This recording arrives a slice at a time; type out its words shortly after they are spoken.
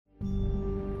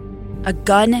a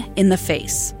gun in the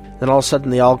face. Then all of a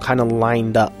sudden, they all kind of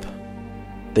lined up.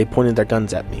 They pointed their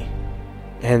guns at me.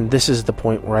 And this is the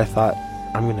point where I thought,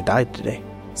 I'm going to die today.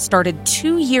 Started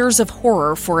 2 years of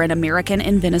horror for an American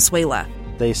in Venezuela.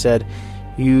 They said,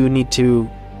 you need to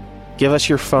give us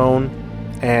your phone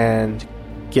and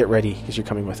get ready because you're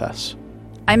coming with us.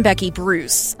 I'm Becky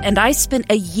Bruce, and I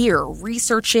spent a year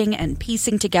researching and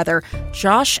piecing together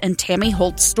Josh and Tammy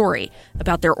Holt's story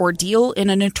about their ordeal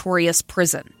in a notorious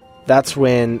prison. That's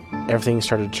when everything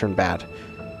started to turn bad.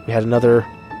 We had another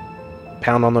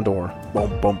pound on the door.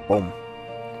 Boom, boom, boom.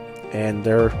 And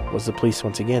there was the police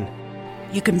once again.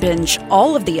 You can binge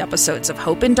all of the episodes of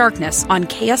Hope in Darkness on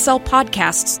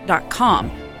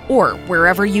KSLpodcasts.com or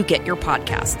wherever you get your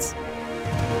podcasts.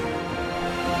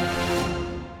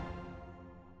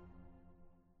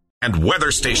 And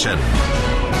Weather Station.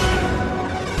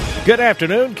 Good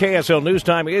afternoon. KSL News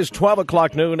Time is 12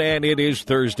 o'clock noon, and it is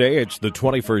Thursday. It's the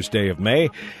 21st day of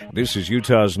May. This is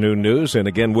Utah's Noon News, and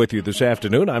again with you this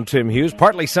afternoon, I'm Tim Hughes.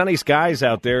 Partly sunny skies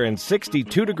out there and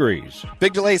 62 degrees.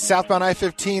 Big delays southbound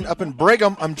I-15 up in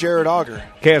Brigham. I'm Jared Auger.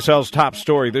 KSL's top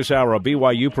story this hour, a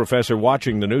BYU professor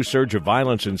watching the new surge of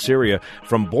violence in Syria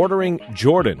from bordering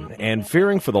Jordan and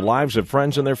fearing for the lives of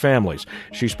friends and their families.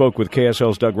 She spoke with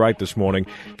KSL's Doug Wright this morning.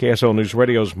 KSL News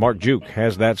Radio's Mark Juke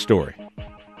has that story.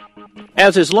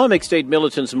 As Islamic State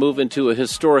militants move into a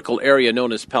historical area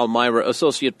known as Palmyra,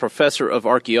 Associate Professor of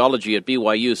Archaeology at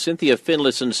BYU, Cynthia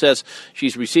Finlayson, says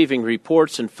she's receiving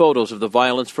reports and photos of the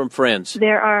violence from friends.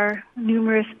 There are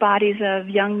numerous bodies of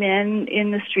young men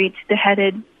in the streets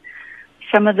beheaded.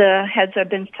 Some of the heads have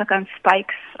been stuck on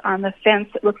spikes on the fence.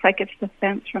 It looks like it's the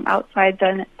fence from outside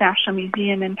the National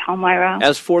Museum in Palmyra.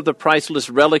 As for the priceless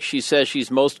relic, she says she's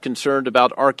most concerned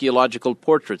about archaeological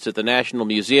portraits at the National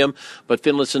Museum. But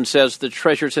Finlayson says the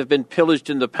treasures have been pillaged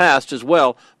in the past as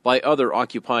well by other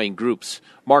occupying groups.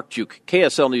 Mark Juke,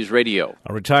 KSL News Radio.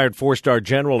 A retired four-star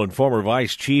general and former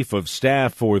vice chief of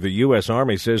staff for the U.S.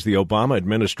 Army says the Obama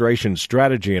administration's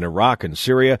strategy in Iraq and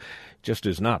Syria just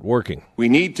is not working. We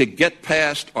need to get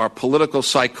past our political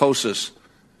psychosis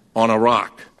on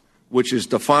Iraq, which is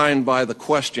defined by the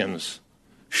questions: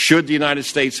 should the United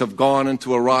States have gone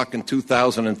into Iraq in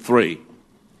 2003?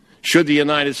 Should the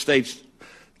United States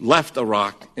left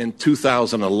Iraq in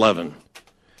 2011?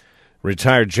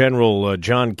 Retired General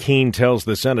John Keane tells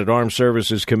the Senate Armed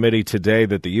Services Committee today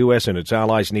that the U.S. and its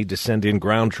allies need to send in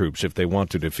ground troops if they want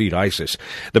to defeat ISIS.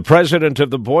 The president of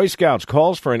the Boy Scouts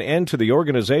calls for an end to the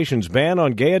organization's ban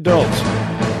on gay adults.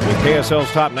 With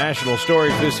KSL's top national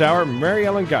stories this hour, Mary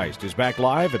Ellen Geist is back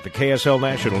live at the KSL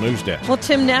National News Desk. Well,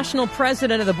 Tim, National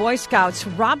President of the Boy Scouts,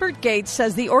 Robert Gates,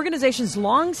 says the organization's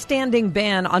long-standing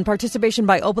ban on participation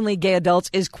by openly gay adults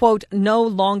is, quote, no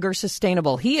longer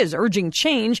sustainable. He is urging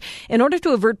change in order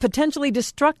to avert potentially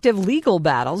destructive legal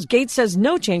battles. Gates says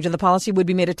no change in the policy would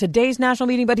be made at today's national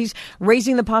meeting, but he's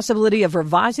raising the possibility of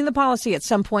revising the policy at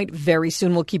some point very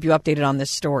soon. We'll keep you updated on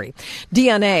this story.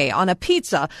 DNA on a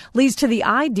pizza leads to the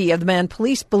ID of the man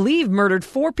police believe murdered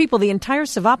 4 people, the entire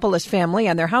Savopoulos family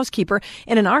and their housekeeper,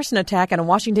 in an arson attack in a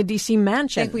Washington, D.C.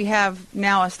 mansion. I think we have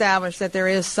now established that there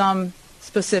is some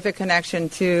specific connection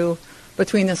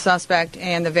between the suspect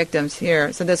and the victims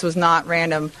here. So this was not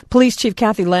random. Police Chief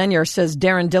Kathy Lanier says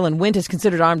Darren Dillon Wint is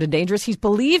considered armed and dangerous. He's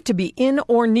believed to be in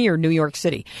or near New York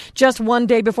City. Just one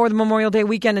day before the Memorial Day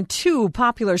weekend, and 2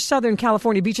 popular Southern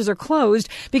California beaches are closed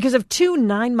because of 2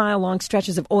 9-mile-long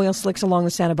stretches of oil slicks along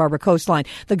the Santa Barbara coastline.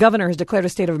 The governor has declared a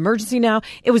state of emergency now.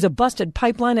 It was a busted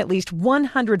pipeline, at least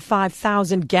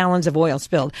 105,000 gallons of oil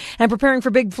spilled. And preparing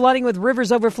for big flooding with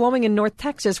rivers overflowing in North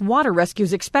Texas, water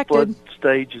rescues expected. Flood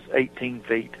stage is 18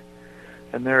 feet,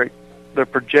 and they're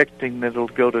projecting that it'll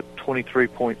go to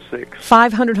 23.6.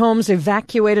 500 homes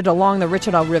evacuated along the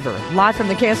Wichita River. Live from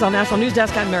the KSL National News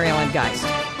Desk, I'm Mary Ellen Geist.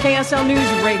 KSL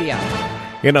News Radio.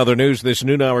 In other news, this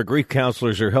noon hour, grief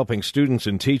counselors are helping students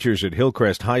and teachers at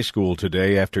Hillcrest High School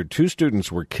today after 2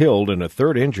 students were killed and a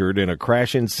third injured in a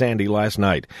crash in Sandy last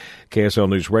night. KSL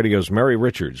News Radio's Mary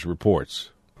Richards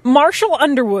reports. Marshall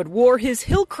Underwood wore his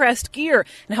Hillcrest gear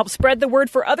and helped spread the word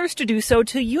for others to do so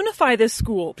to unify this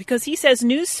school because he says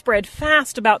news spread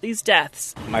fast about these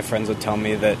deaths. My friends would tell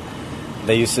me that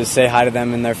they used to say hi to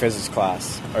them in their physics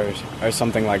class or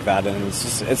something like that, and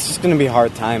it's just going to be a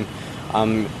hard time,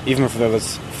 even for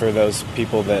those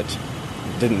people that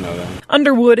didn't know that.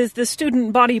 Underwood is the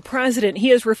student body president.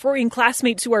 He is referring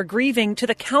classmates who are grieving to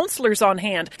the counselors on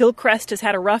hand. Hillcrest has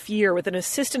had a rough year with an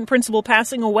assistant principal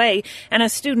passing away and a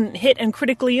student hit and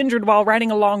critically injured while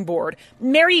riding a longboard.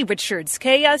 Mary Richards,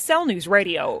 KSL News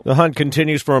Radio. The hunt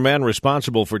continues for a man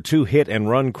responsible for 2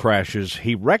 hit-and-run crashes.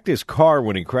 He wrecked his car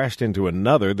when he crashed into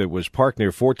another that was parked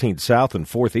near 14th South and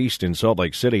 4th East in Salt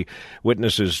Lake City.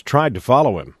 Witnesses tried to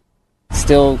follow him.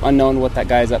 Still unknown what that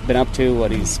guy's been up to,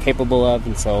 what he's capable of,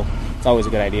 and so it's always a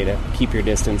good idea to keep your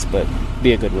distance, but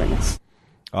be a good witness.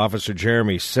 Officer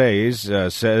Jeremy Says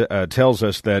tells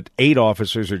us that 8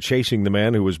 officers are chasing the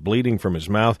man who was bleeding from his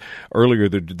mouth. Earlier,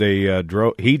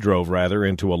 he drove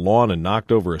into a lawn and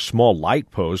knocked over a small light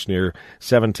post near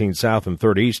 17th South and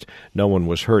 3rd East. No one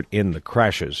was hurt in the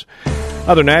crashes.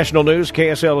 Other national news,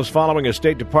 KSL is following a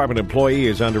State Department employee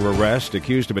is under arrest,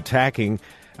 accused of hacking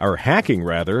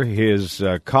his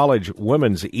college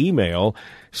women's email,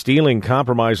 stealing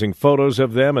compromising photos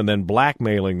of them, and then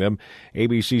blackmailing them.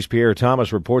 ABC's Pierre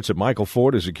Thomas reports that Michael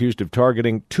Ford is accused of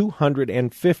targeting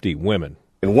 250 women.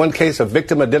 In one case, a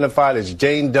victim identified as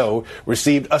Jane Doe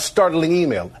received a startling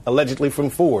email, allegedly from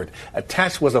Ford.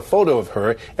 Attached was a photo of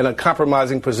her in a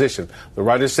compromising position. The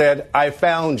writer said, "I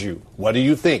found you. What do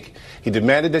you think?" He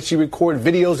demanded that she record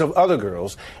videos of other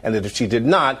girls, and that if she did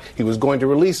not, he was going to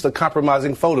release the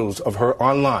compromising photos of her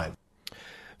online.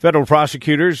 Federal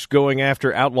prosecutors going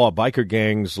after outlaw biker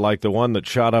gangs like the one that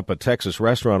shot up a Texas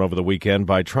restaurant over the weekend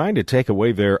by trying to take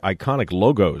away their iconic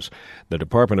logos. The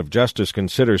Department of Justice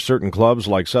considers certain clubs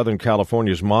like Southern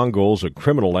California's Mongols a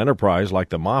criminal enterprise like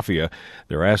the Mafia.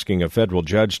 They're asking a federal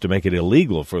judge to make it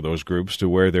illegal for those groups to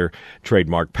wear their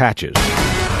trademark patches.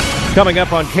 Coming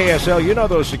up on KSL, you know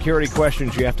those security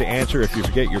questions you have to answer if you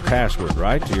forget your password,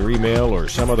 right? To your email or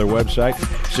some other website.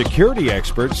 Security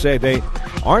experts say they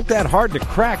aren't that hard to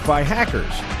crack by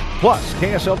hackers. Plus,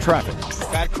 KSL traffic.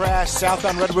 Bad crash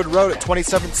southbound Redwood Road at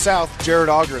 27th South. Jared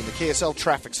Auger in the KSL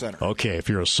Traffic Center. Okay, if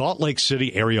you're a Salt Lake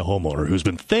City area homeowner who's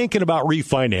been thinking about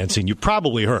refinancing, you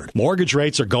probably heard mortgage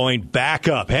rates are going back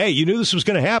up. Hey, you knew this was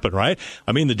going to happen, right?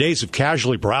 I mean, the days of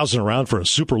casually browsing around for a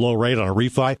super low rate on a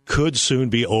refi could soon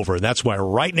be over. And that's why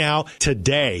right now,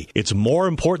 today, it's more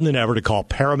important than ever to call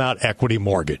Paramount Equity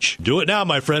Mortgage. Do it now,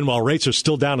 my friend, while rates are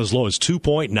still down as low as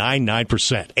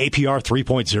 2.99%. APR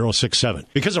 3.067.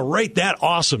 Because a rate that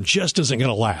awesome just isn't going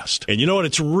to last. And you know what?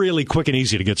 It's really quick and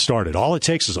easy to get started. All it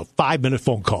takes is a 5-minute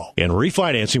phone call. And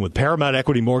refinancing with Paramount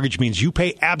Equity Mortgage means you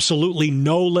pay absolutely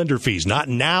no lender fees. Not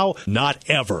now, not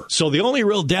ever. So the only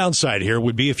real downside here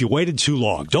would be if you waited too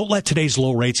long. Don't let today's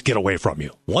low rates get away from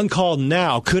you. One call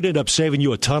now could end up saving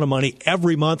you a ton of money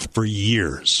every month for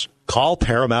years. Call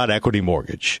Paramount Equity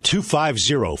Mortgage,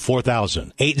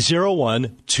 250-4000,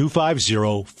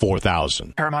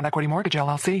 801-250-4000. Paramount Equity Mortgage,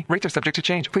 LLC. Rates are subject to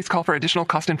change. Please call for additional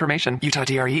cost information. Utah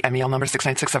DRE, MEL number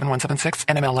 6967176,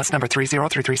 NMLS number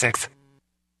 30336.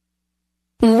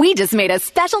 We just made a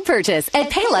special purchase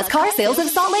at Payless Car Sales of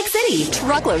Salt Lake City.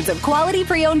 Truckloads of quality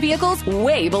pre-owned vehicles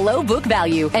way below book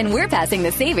value. And we're passing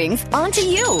the savings on to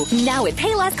you. Now at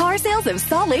Payless Car Sales of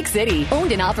Salt Lake City.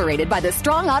 Owned and operated by the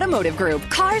Strong Automotive Group.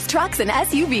 Cars, trucks, and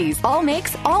SUVs. All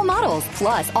makes, all models.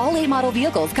 Plus, all 8 model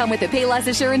vehicles come with the Payless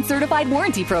Assurance Certified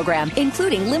Warranty Program,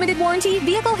 including limited warranty,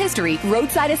 vehicle history,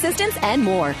 roadside assistance, and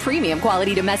more. Premium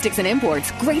quality domestics and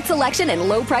imports. Great selection and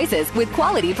low prices with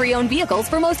quality pre-owned vehicles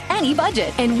for most any budget.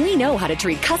 And we know how to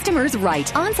treat customers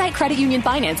right. On-site credit union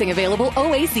financing available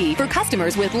OAC for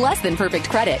customers with less than perfect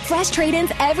credit. Fresh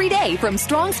trade-ins every day from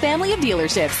Strong's family of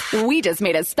dealerships. We just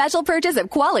made a special purchase of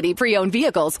quality pre-owned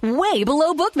vehicles way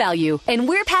below book value. And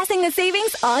we're passing the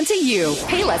savings on to you.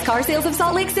 Payless Car Sales of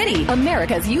Salt Lake City,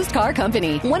 America's used car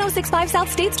company. 1065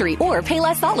 South State Street or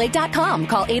PaylessSaltLake.com.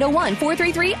 Call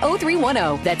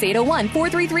 801-433-0310. That's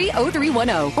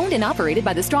 801-433-0310. Owned and operated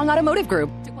by the Strong Automotive Group.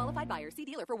 To qualified buyers, see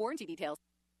dealer for warranty details.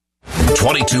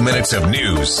 22 minutes of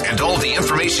news and all the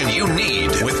information you need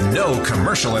with no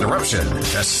commercial interruption.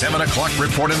 The 7 o'clock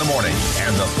report in the morning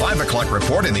and the 5 o'clock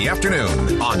report in the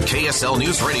afternoon on KSL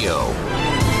News Radio.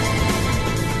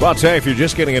 Well, I'll tell you, if you're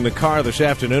just getting in the car this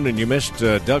afternoon and you missed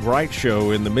Doug Wright's show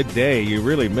in the midday, you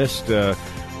really missed a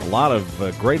lot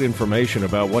of great information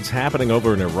about what's happening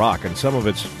over in Iraq, and some of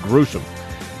it's gruesome.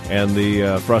 And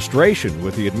the frustration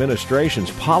with the administration's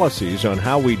policies on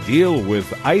how we deal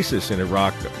with ISIS in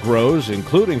Iraq grows,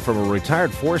 including from a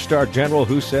retired 4-star general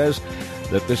who says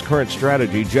that this current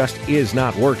strategy just is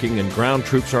not working and ground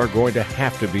troops are going to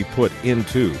have to be put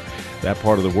into that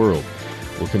part of the world.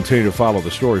 We'll continue to follow the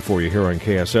story for you here on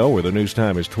KSL, where the news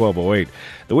time is 12:08.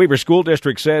 The Weber School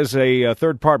District says a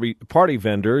third-party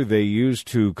vendor they use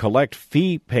to collect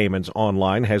fee payments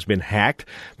online has been hacked.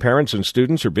 Parents and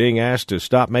students are being asked to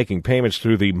stop making payments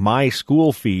through the My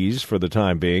School fees for the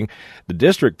time being. The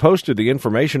district posted the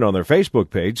information on their Facebook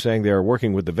page, saying they are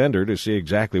working with the vendor to see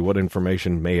exactly what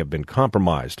information may have been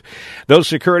compromised. Those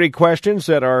security questions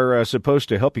that are supposed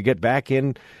to help you get back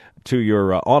in to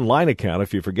your online account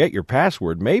if you forget your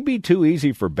password may be too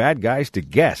easy for bad guys to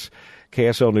guess.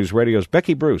 KSL News Radio's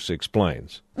Becky Bruce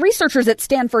explains. Researchers at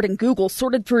Stanford and Google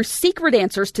sorted through secret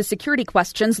answers to security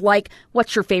questions like,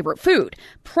 what's your favorite food?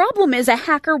 Problem is, a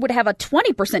hacker would have a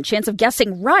 20% chance of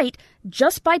guessing right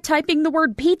just by typing the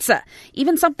word pizza.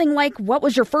 Even something like, what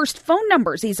was your first phone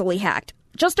number is easily hacked.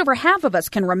 Just over half of us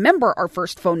can remember our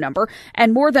first phone number,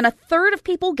 and more than a third of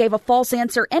people gave a false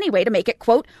answer anyway to make it,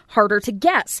 quote, harder to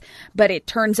guess. But it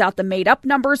turns out the made-up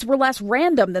numbers were less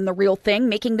random than the real thing,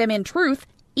 making them, in truth,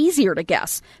 easier to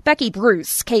guess. Becky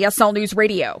Bruce, KSL News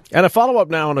Radio. And a follow-up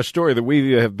now on a story that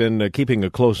we have been keeping a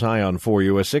close eye on for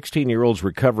you. A 16-year-old's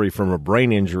recovery from a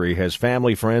brain injury has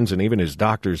family, friends, and even his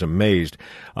doctors amazed.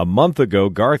 A month ago,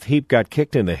 Garth Heap got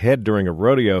kicked in the head during a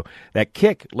rodeo. That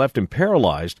kick left him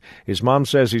paralyzed. His mom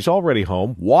says he's already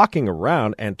home, walking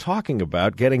around, and talking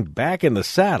about getting back in the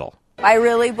saddle. I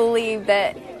really believe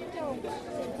that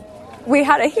we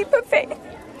had a heap of faith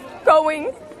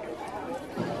going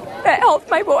that helped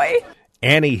my boy.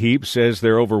 Annie Heap says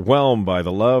they're overwhelmed by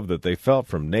the love that they felt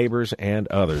from neighbors and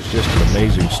others. Just an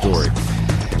amazing story.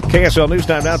 KSL News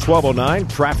Time now, 12:09.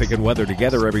 Traffic and weather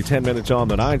together every 10 minutes on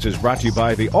the 9s is brought to you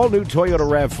by the all-new Toyota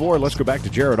RAV4. Let's go back to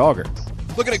Jared Auger.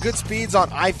 Looking at good speeds on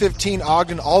I-15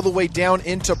 Ogden all the way down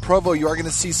into Provo. You are going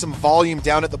to see some volume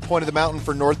down at the point of the mountain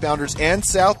for northbounders and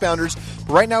southbounders.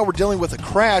 But right now we're dealing with a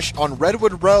crash on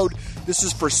Redwood Road. This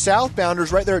is for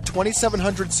southbounders right there at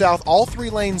 2700 South. All three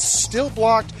lanes still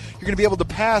blocked. You're going to be able to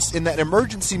pass in that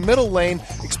emergency middle lane.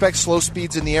 Expect slow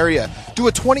speeds in the area. Do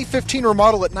a 2015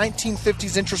 remodel at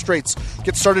 1950s interest rates.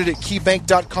 Get started at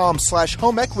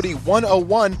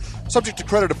keybank.com/homeequity101. Subject to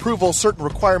credit approval. Certain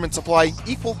requirements apply.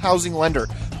 Equal housing lender.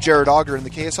 Jared Auger in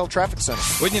the KSL Traffic Center.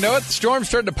 Wouldn't you know it? The storm's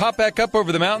starting to pop back up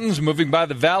over the mountains, moving by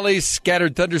the valleys.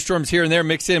 Scattered thunderstorms here and there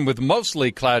mix in with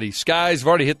mostly cloudy skies. We've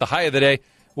already hit the high of the day.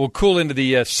 We'll cool into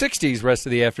the 60s rest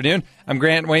of the afternoon. I'm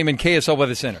Grant Wayman, KSL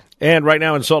Weather Center. And right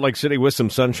now in Salt Lake City with some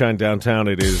sunshine downtown,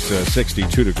 it is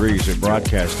 62 degrees at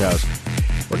Broadcast House.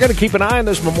 We're going to keep an eye on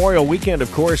this Memorial Weekend.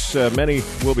 Of course, many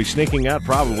will be sneaking out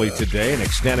probably today and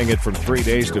extending it from 3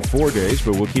 days to 4 days,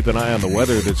 but we'll keep an eye on the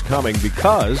weather that's coming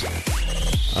because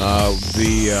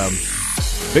the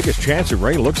biggest chance of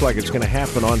rain looks like it's going to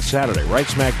happen on Saturday, right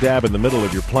smack dab in the middle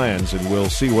of your plans, and we'll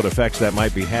see what effects that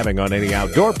might be having on any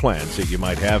outdoor plans that you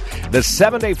might have. The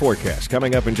 7-day forecast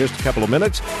coming up in just a couple of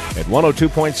minutes at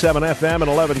 102.7 FM and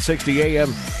 1160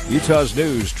 AM, Utah's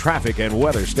news, traffic, and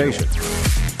weather station.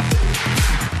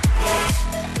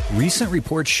 Recent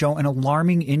reports show an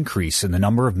alarming increase in the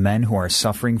number of men who are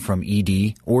suffering from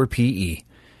ED or PE.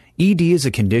 ED is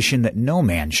a condition that no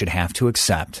man should have to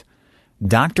accept.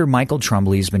 Dr. Michael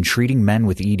Trumbley has been treating men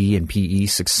with ED and PE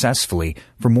successfully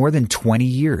for more than 20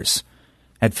 years.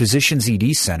 At Physicians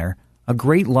ED Center, a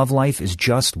great love life is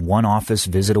just one office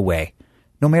visit away,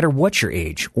 no matter what your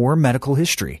age or medical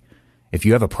history. If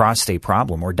you have a prostate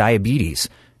problem or diabetes,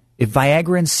 if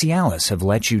Viagra and Cialis have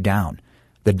let you down,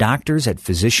 the doctors at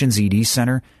Physicians ED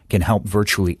Center can help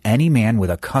virtually any man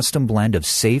with a custom blend of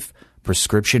safe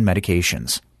prescription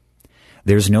medications.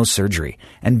 There's no surgery,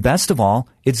 and best of all,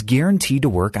 it's guaranteed to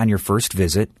work on your first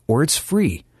visit, or it's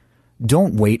free.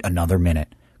 Don't wait another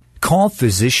minute. Call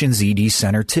Physicians ED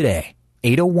Center today,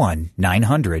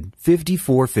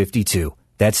 801-900-5452.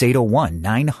 That's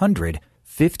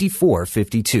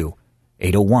 801-900-5452.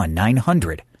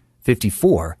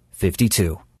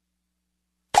 801-900-5452.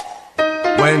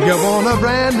 When you want a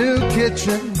brand new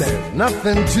kitchen, there's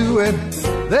nothing to it.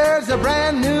 There's a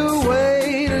brand new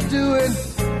way to do it.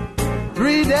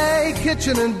 3-day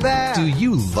kitchen and bath. Do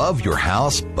you love your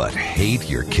house but hate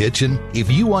your kitchen?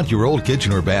 If you want your old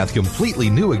kitchen or bath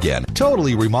completely new again,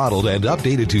 totally remodeled and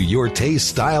updated to your taste,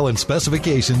 style, and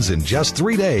specifications in just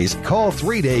 3 days, call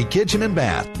 3-Day Kitchen and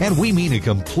Bath. And we mean a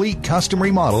complete custom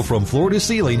remodel from floor to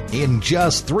ceiling in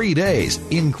just 3 days,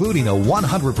 including a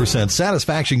 100%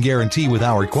 satisfaction guarantee with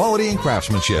our quality and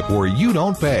craftsmanship where you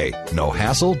don't pay. No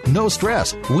hassle, no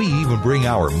stress. We even bring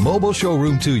our mobile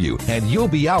showroom to you, and you'll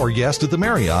be our guest at at the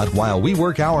Marriott while we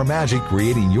work our magic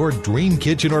creating your dream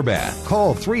kitchen or bath.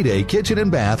 Call 3-Day Kitchen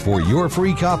and Bath for your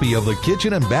free copy of the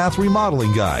Kitchen and Bath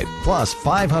Remodeling Guide, plus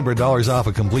 $500 off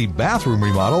a complete bathroom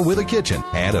remodel with a kitchen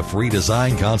and a free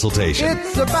design consultation.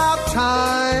 It's about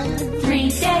time. 3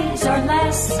 days or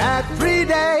less at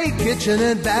 3-Day Kitchen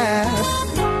and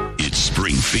Bath. It's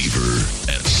spring fever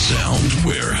at Sound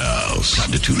Warehouse.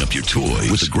 Time to tune up your toy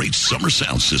with a great summer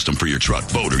sound system for your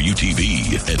truck, boat, or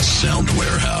UTV. At Sound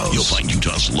Warehouse, you'll find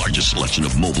Utah's largest selection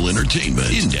of mobile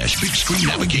entertainment, in-dash big screen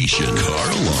navigation,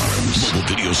 car alarms, mobile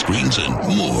video screens, and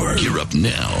more. Gear up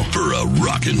now for a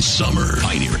rockin' summer.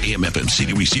 Pioneer AM/FM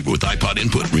CD receiver with iPod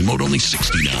input, remote only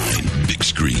 $69. Big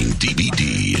screen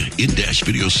DVD, in-dash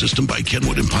video system by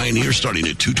Kenwood and Pioneer starting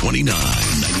at $229.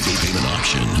 90-day payment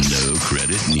option, no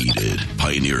credit needed.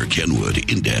 Pioneer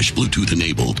Kenwood, in-dash Bluetooth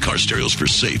enabled, car stereos for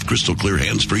safe, crystal clear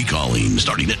hands-free calling,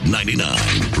 starting at $99.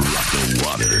 Rocco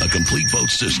Water, a complete boat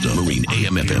system, Marine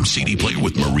AM/FM CD player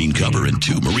with Marine cover and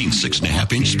 2 Marine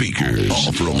 6.5-inch speakers,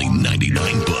 all for only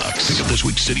 $99. Pick up this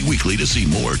week's City Weekly to see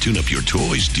more Tune Up Your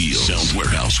Toys deals. Sound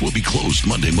Warehouse will be closed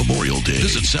Monday, Memorial Day.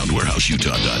 Visit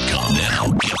SoundWarehouseUtah.com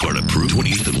now. Gift card approved.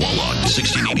 28th and Wallach,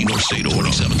 1680 North State,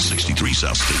 2763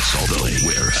 South State, Saldo.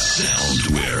 Warehouse.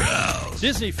 Sound Warehouse.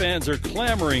 Disney fans are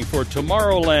clamoring for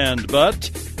Tomorrowland,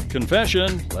 but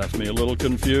confession left me a little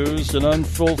confused and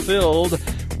unfulfilled.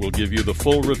 We'll give you the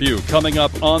full review coming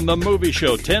up on The Movie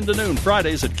Show, 10 to noon,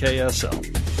 Fridays at KSL.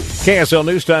 KSL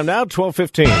News Time now,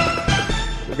 12:15.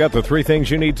 We've got the 3 things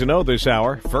you need to know this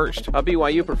hour. First, a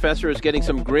BYU professor is getting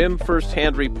some grim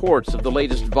first-hand reports of the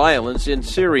latest violence in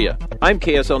Syria. I'm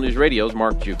KSL News Radio's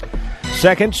Mark Juker.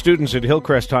 Second, students at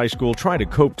Hillcrest High School try to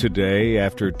cope today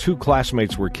after 2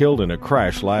 classmates were killed in a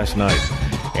crash last night.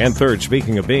 And third,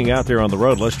 speaking of being out there on the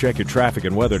road, let's check your traffic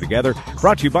and weather together.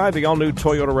 Brought to you by the all-new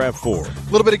Toyota RAV4.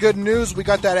 A little bit of good news. We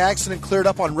got that accident cleared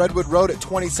up on Redwood Road at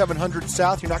 2700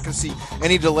 South. You're not going to see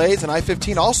any delays, and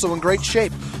I-15 also in great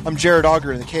shape. I'm Jared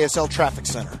Auger in the KSL Traffic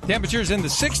Center. Temperatures in the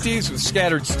 60s with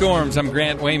scattered storms. I'm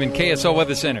Grant Wayman, KSL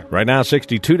Weather Center. Right now,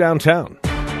 62 downtown.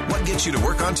 What gets you to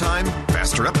work on time?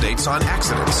 Faster updates on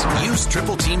accidents. Use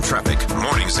Triple Team Traffic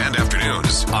mornings and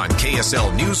afternoons on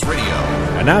KSL News Radio.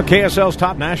 And now KSL's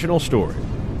top national story.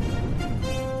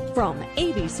 From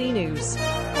ABC News,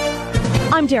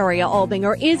 I'm Daria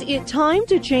Albinger. Is it time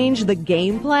to change the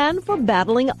game plan for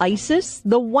battling ISIS?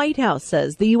 The White House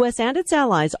says the U.S. and its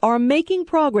allies are making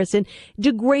progress in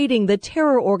degrading the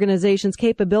terror organization's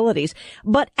capabilities.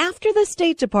 But after the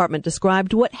State Department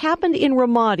described what happened in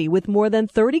Ramadi with more than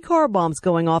 30 car bombs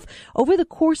going off over the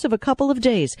course of a couple of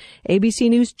days, ABC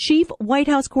News chief White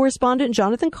House correspondent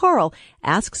Jonathan Karl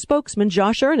asked spokesman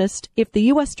Josh Earnest if the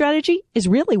U.S. strategy is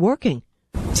really working.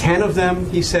 10 of them,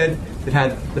 he said, that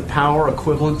had the power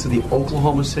equivalent to the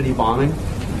Oklahoma City bombing,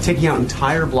 taking out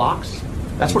entire blocks.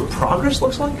 That's what progress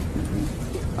looks like?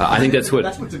 I think that's what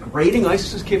degrading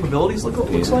ISIS's capabilities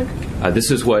looks like?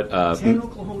 This is what 10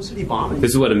 Oklahoma City bombing.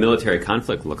 This is what a military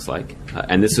conflict looks like.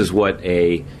 And this is what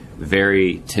a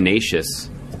very tenacious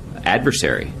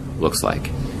adversary looks like.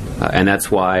 And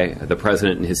that's why the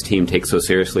president and his team take so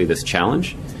seriously this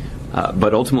challenge.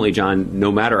 But ultimately, John,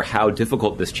 no matter how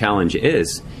difficult this challenge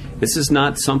is, this is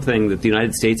not something that the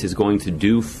United States is going to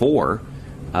do for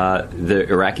the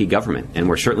Iraqi government, and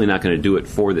we're certainly not going to do it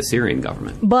for the Syrian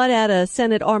government. But at a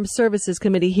Senate Armed Services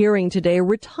Committee hearing today,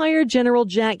 retired General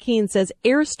Jack Keane says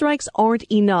airstrikes aren't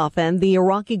enough, and the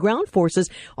Iraqi ground forces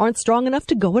aren't strong enough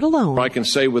to go it alone. I can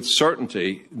say with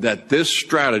certainty that this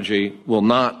strategy will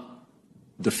not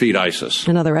defeat ISIS.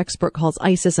 Another expert calls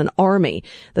ISIS an army.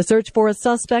 The search for a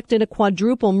suspect in a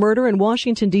quadruple murder in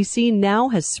Washington, D.C. now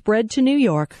has spread to New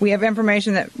York. We have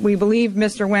information that we believe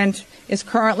Mr. Wendt is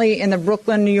currently in the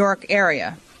Brooklyn, New York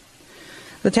area.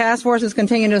 The task force is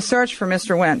continuing to search for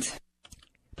Mr. Wendt.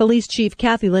 Police Chief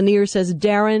Kathy Lanier says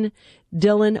Darren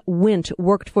Dylan Wendt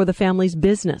worked for the family's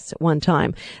business at one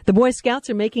time. The Boy Scouts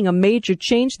are making a major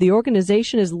change. The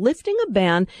organization is lifting a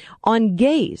ban on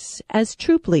gays as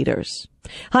troop leaders.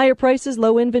 Higher prices,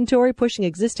 low inventory, pushing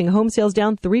existing home sales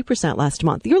down 3% last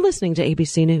month. You're listening to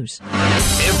ABC News.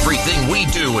 Everything we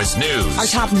do is news. Our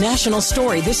top national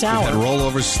story this hour. And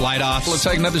rollovers, slide-offs. Looks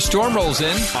like another storm rolls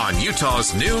in. On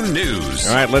Utah's noon news.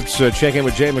 All right, let's check in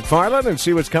with Jay McFarland and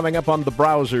see what's coming up on the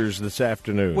browsers this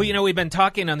afternoon. Well, we've been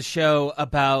talking on the show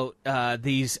about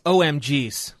these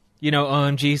OMGs.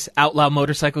 OMGs, outlaw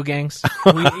motorcycle gangs.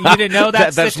 You didn't know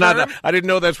that's the term? I didn't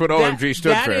know that's what OMG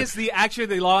stood for. That is actually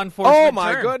the law enforcement term. Oh,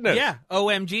 my goodness. Yeah,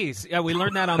 OMGs. Yeah, we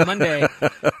learned that on Monday.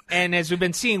 And as we've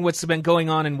been seeing what's been going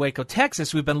on in Waco,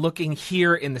 Texas, we've been looking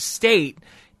here in the state.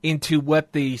 into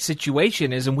what the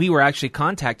situation is, and we were actually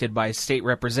contacted by a state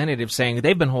representative saying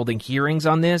they've been holding hearings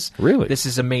on this. Really? This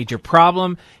is a major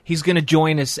problem. He's going to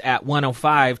join us at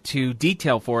 1:05 to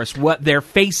detail for us what they're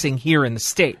facing here in the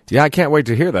state. Yeah, I can't wait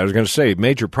to hear that. I was going to say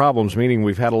major problems, meaning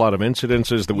we've had a lot of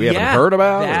incidences that we haven't heard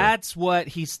about? That's what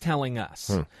he's telling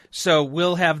us. So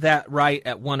we'll have that right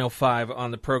at 1:05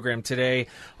 on the program today.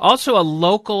 Also, a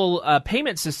local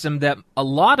payment system that a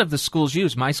lot of the schools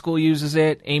use. My school uses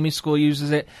it. Amy's school uses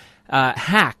it.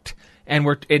 Hacked, and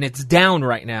it's down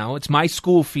right now. It's My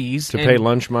School Fees to pay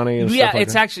lunch money and stuff stuff like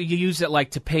it's that? actually you use it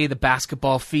like to pay the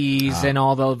basketball fees and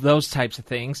all those types of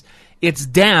things. It's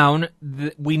down.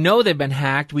 We know they've been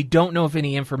hacked. We don't know if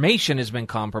any information has been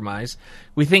compromised.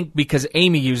 We think because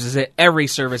Amy uses it, every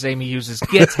service Amy uses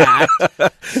gets hacked.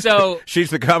 So she's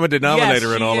the common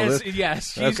denominator in all of this.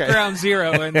 Yes, she's ground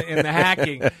zero in the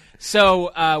hacking.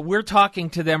 So we're talking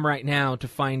to them right now to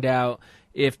find out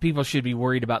if people should be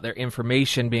worried about their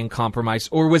information being compromised,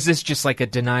 or was this just like a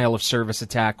denial of service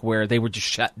attack where they were just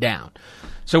shut down?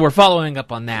 So we're following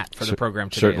up on that for the program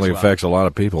today. Certainly as well. affects a lot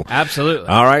of people. Absolutely.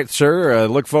 All right, sir.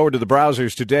 Look forward to the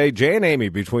browsers today. Jay and Amy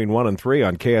between 1 and 3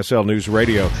 on KSL News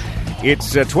Radio.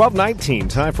 It's 12:19.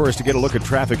 Time for us to get a look at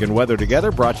traffic and weather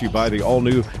together. Brought to you by the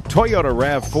all-new Toyota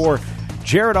RAV4.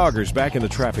 Jared Augers back in the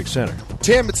traffic center.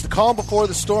 Tim, it's the calm before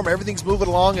the storm. Everything's moving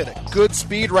along at a good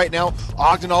speed right now.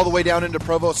 Ogden all the way down into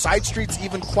Provo. Side streets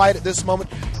even quiet at this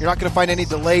moment. You're not going to find any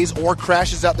delays or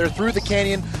crashes out there through the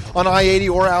canyon on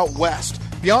I-80 or out west.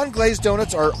 Beyond Glazed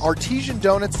Donuts are artesian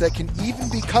donuts that can even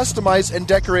be customized and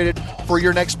decorated for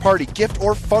your next party, gift,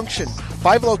 or function.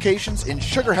 5 locations in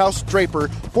Sugar House, Draper,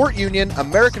 Fort Union,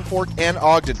 American Fork, and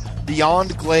Ogden.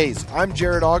 Beyond Glaze. I'm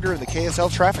Jared Auger in the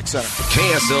KSL Traffic Center.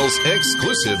 KSL's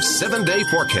exclusive 7-day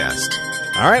forecast.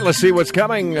 All right, let's see what's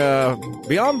coming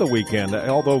beyond the weekend,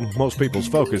 although most people's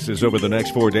focus is over the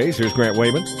next 4 days. Here's Grant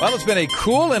Wayman. Well, it's been a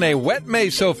cool and a wet May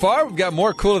so far. We've got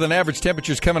more cooler than average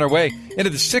temperatures coming our way. Into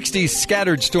the 60s,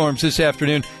 scattered storms this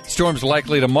afternoon. Storms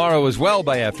likely tomorrow as well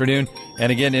by afternoon.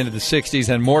 And again into the 60s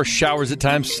and more showers at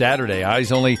times Saturday.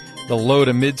 Highs only the low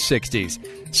to mid-60s.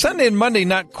 Sunday and Monday,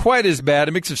 not quite as bad.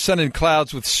 A mix of sun and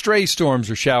clouds with stray storms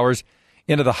or showers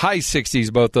into the high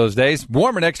 60s both those days.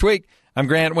 Warmer next week. I'm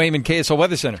Grant Wayman, KSL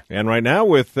Weather Center. And right now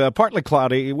with partly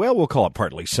cloudy, well, we'll call it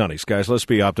partly sunny skies. Let's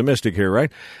be optimistic here, right?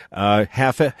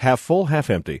 Half full, half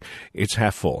empty. It's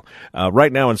half full.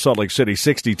 Right now in Salt Lake City,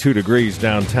 62 degrees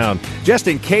downtown. Just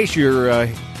in case you're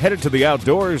headed to the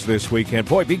outdoors this weekend,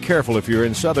 boy, be careful if you're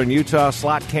in southern Utah.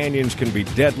 Slot canyons can be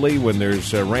deadly when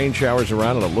there's rain showers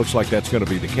around, and it looks like that's going to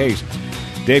be the case.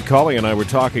 Dave Cawley and I were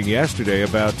talking yesterday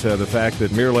about the fact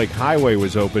that Mirror Lake Highway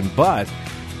was open, but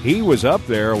he was up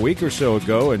there a week or so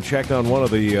ago and checked on one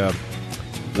of the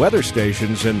weather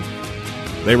stations, and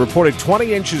they reported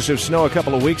 20 inches of snow a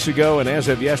couple of weeks ago, and as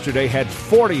of yesterday had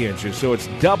 40 inches, so it's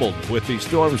doubled with these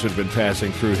storms that have been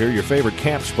passing through here. Your favorite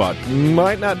camp spot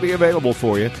might not be available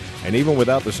for you, and even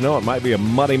without the snow, it might be a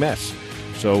muddy mess.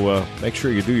 So make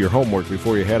sure you do your homework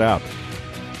before you head out.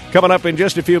 Coming up in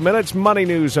just a few minutes, Money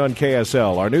News on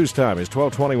KSL. Our news time is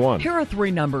 12:21. Here are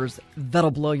 3 numbers that'll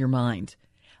blow your mind.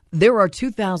 There are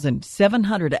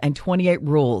 2,728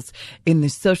 rules in the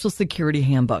Social Security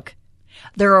Handbook.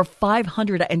 There are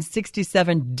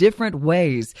 567 different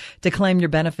ways to claim your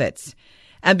benefits.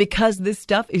 And because this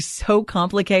stuff is so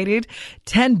complicated,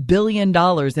 $10 billion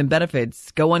in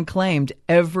benefits go unclaimed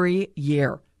every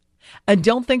year. And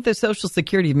don't think the Social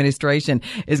Security Administration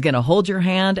is going to hold your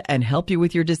hand and help you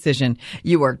with your decision.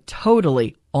 You are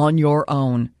totally on your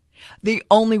own. The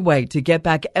only way to get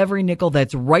back every nickel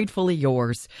that's rightfully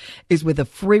yours is with a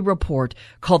free report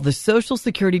called the Social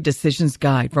Security Decisions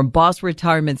Guide from Boss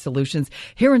Retirement Solutions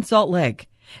here in Salt Lake.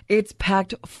 It's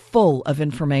packed full of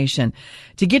information.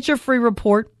 To get your free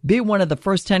report, be one of the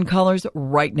first 10 callers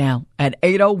right now at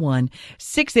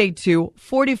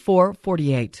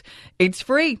 801-682-4448. It's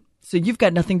free, so you've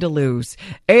got nothing to lose.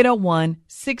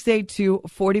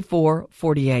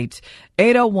 801-682-4448.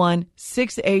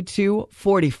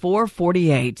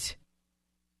 801-682-4448.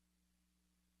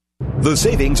 The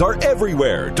savings are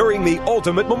everywhere during the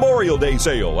Ultimate Memorial Day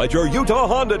sale at your Utah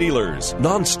Honda dealers.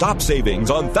 Non-stop savings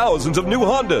on thousands of new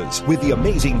Hondas with the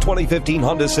amazing 2015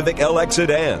 Honda Civic LX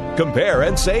sedan. Compare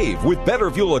and save with better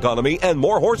fuel economy and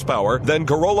more horsepower than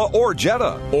Corolla or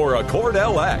Jetta. Or Accord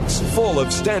LX, full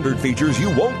of standard features you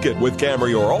won't get with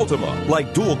Camry or Altima,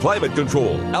 like dual climate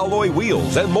control, alloy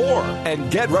wheels, and more.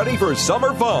 And get ready for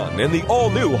summer fun in the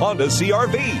all-new Honda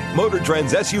CR-V, Motor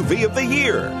Trend's SUV of the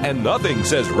year. And nothing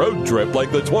says road road trip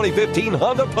like the 2015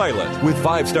 Honda Pilot with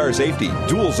 5-star safety,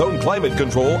 dual zone climate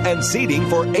control, and seating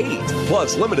for 8.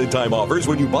 Plus limited time offers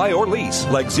when you buy or lease,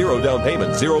 like 0 down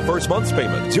payment, 0 first month's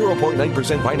payment,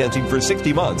 0.9% financing for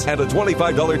 60 months, and a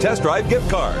 $25 test drive gift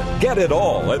card. Get it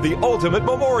all at the Ultimate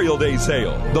Memorial Day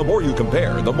sale. The more you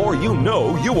compare, the more you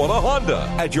know you want a Honda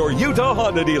at your Utah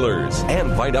Honda dealers.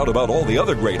 And find out about all the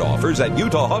other great offers at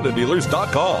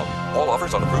UtahHondaDealers.com. All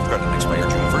offers on approved credit expire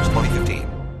June 1st, 2015.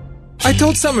 I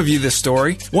told some of you this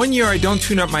story. One year I don't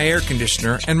tune up my air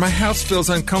conditioner and my house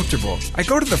feels uncomfortable. I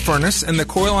go to the furnace and the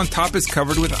coil on top is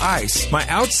covered with ice. My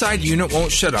outside unit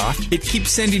won't shut off. It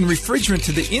keeps sending refrigerant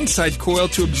to the inside coil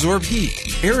to absorb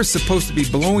heat. Air is supposed to be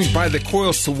blowing by the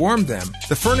coils to warm them.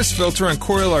 The furnace filter and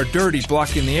coil are dirty,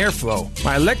 blocking the airflow.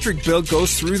 My electric bill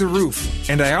goes through the roof,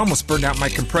 and I almost burned out my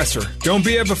compressor. Don't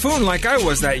be a buffoon like I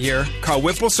was that year. Call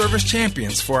Whipple Service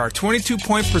Champions for our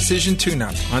 22-point precision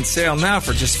tune-up. On sale now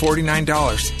for just $49.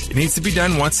 It needs to be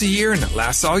done once a year and it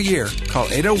lasts all year. Call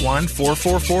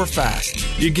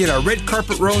 801-444-FAST. You get our red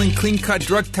carpet rolling, clean-cut,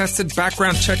 drug-tested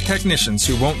background check technicians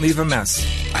who won't leave a mess.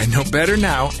 I know better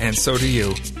now, and so do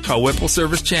you. Call Whipple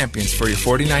Service Champions for your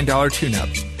 $49 tune-up.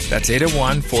 That's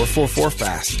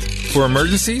 801-444-FAST. For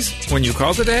emergencies, when you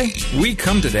call today, we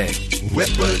come today.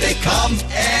 Whipple, they come,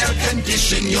 air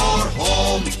condition your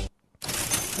home.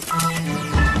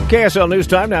 KSL News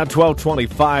Time, now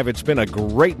 12:25. It's been a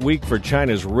great week for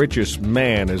China's richest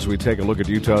man. As we take a look at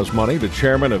Utah's money, the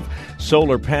chairman of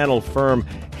solar panel firm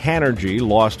Hanergy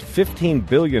lost $15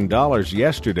 billion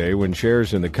yesterday when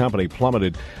shares in the company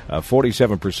plummeted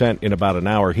 47% in about an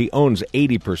hour. He owns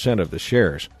 80% of the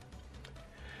shares.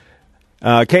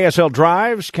 KSL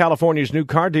Drives, California's new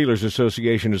car dealers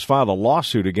association, has filed a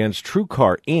lawsuit against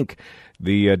TrueCar Inc.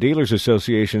 The Dealers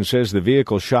Association says the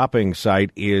vehicle shopping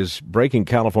site is breaking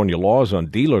California laws on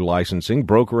dealer licensing,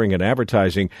 brokering, and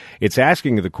advertising. It's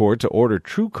asking the court to order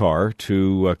TrueCar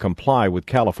to comply with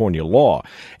California law.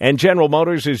 And General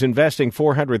Motors is investing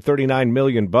 $439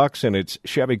 million in its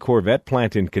Chevy Corvette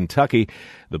plant in Kentucky.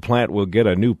 The plant will get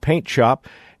a new paint shop.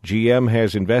 GM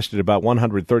has invested about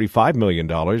 $135 million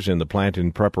in the plant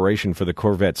in preparation for the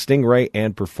Corvette Stingray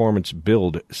and Performance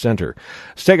Build Center.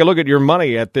 Let's take a look at your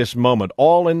money at this moment.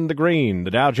 All in the green.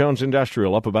 The Dow Jones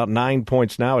Industrial up about 9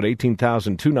 points now at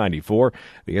 18,294.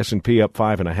 The S&P up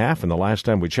 5.5, and the last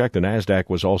time we checked, the NASDAQ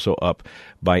was also up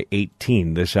by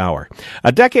 18 this hour.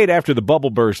 A decade after the bubble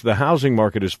burst, the housing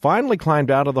market has finally climbed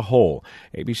out of the hole.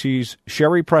 ABC's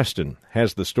Sherry Preston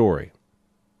has the story.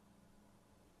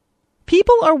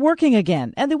 People are working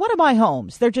again, and they want to buy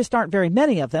homes. There just aren't very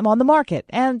many of them on the market,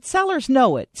 and sellers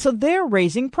know it, so they're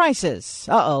raising prices.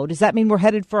 Uh-oh, does that mean we're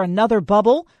headed for another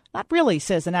bubble? Not really,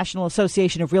 says the National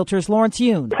Association of Realtors' Lawrence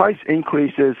Yoon. Price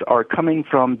increases are coming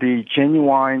from the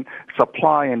genuine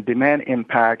supply and demand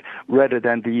impact rather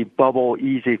than the bubble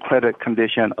easy credit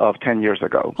condition of 10 years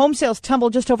ago. Home sales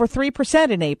tumbled just over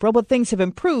 3% in April, but things have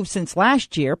improved since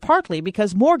last year, partly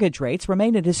because mortgage rates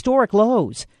remain at historic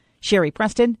lows. Sherry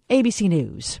Preston, ABC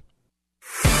News.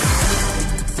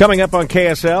 Coming up on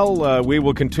KSL, we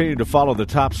will continue to follow the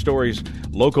top stories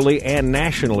locally and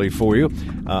nationally for you.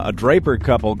 A Draper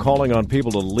couple calling on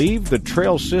people to leave the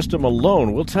trail system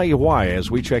alone. We'll tell you why as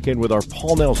we check in with our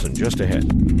Paul Nelson just ahead.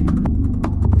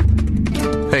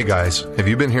 Hey guys, have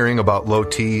you been hearing about low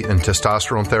T and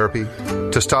testosterone therapy?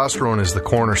 Testosterone is the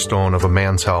cornerstone of a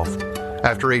man's health.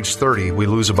 After age 30, we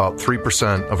lose about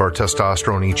 3% of our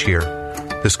testosterone each year.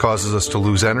 This causes us to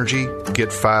lose energy,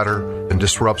 get fatter, and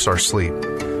disrupts our sleep.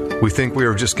 We think we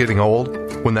are just getting old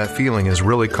when that feeling is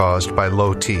really caused by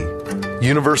low T.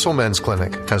 Universal Men's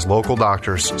Clinic has local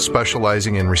doctors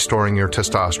specializing in restoring your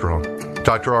testosterone.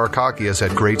 Dr. Arakaki has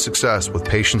had great success with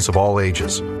patients of all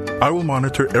ages. I will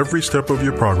monitor every step of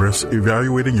your progress,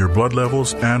 evaluating your blood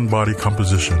levels and body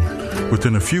composition.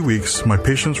 Within a few weeks, my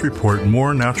patients report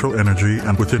more natural energy,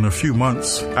 and within a few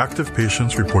months, active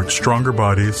patients report stronger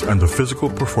bodies and the physical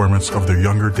performance of their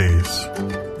younger days.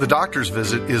 The doctor's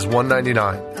visit is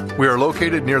 $199. We are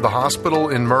located near the hospital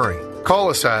in Murray.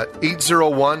 Call us at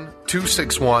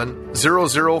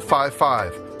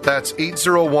 801-261-0055. That's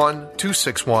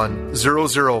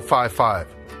 801-261-0055.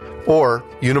 Or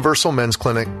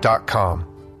universalmensclinic.com.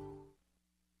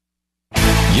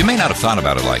 You may not have thought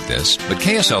about it like this, but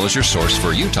KSL is your source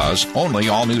for Utah's only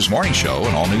all-news morning show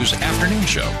and all-news afternoon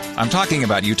show. I'm talking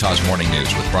about Utah's Morning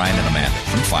News with Brian and Amanda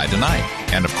from 5 to 9.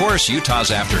 And of course, Utah's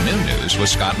afternoon news with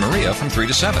Scott and Maria from 3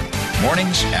 to 7.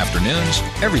 Mornings, afternoons,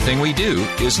 everything we do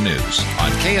is news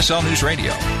on KSL News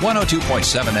Radio,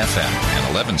 102.7 FM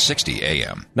and 1160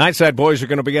 AM. Nightside Boys are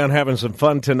going to be out having some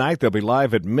fun tonight. They'll be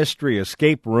live at Mystery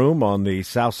Escape Room on the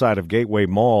south side of Gateway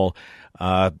Mall.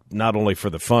 Not only for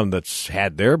the fun that's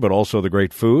had there, but also the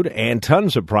great food and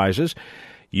tons of prizes.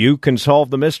 You can solve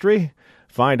the mystery.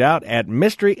 Find out at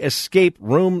Mystery Escape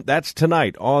Room. That's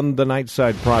tonight on the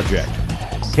Nightside Project.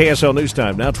 KSL News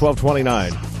Time, now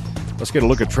 12:29. Let's get a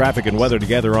look at traffic and weather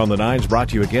together on the 9s, brought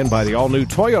to you again by the all-new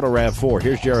Toyota RAV4.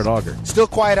 Here's Jared Auger. Still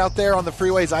quiet out there on the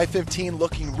freeways. I-15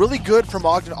 looking really good from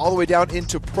Ogden all the way down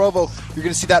into Provo. You're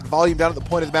going to see that volume down at the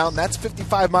point of the mountain. That's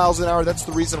 55 miles an hour. That's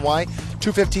the reason why.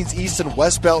 215's east and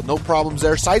west belt, no problems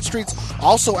there. Side streets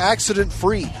also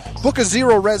accident-free. Book a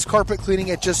zero-res carpet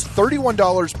cleaning at just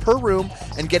 $31 per room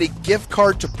and get a gift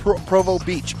card to Provo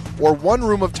Beach or one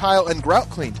room of tile and grout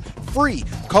cleaned. Free.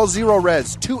 Call Zero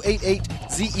Res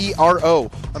 288-ZERO.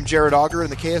 I'm Jared Auger in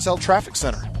the KSL Traffic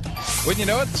Center. Wouldn't you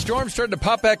know it, the storm's starting to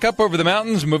pop back up over the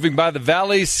mountains, moving by the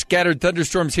valleys. Scattered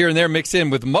thunderstorms here and there mix in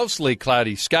with mostly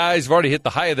cloudy skies. We've already hit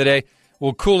the high of the day.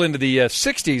 We'll cool into the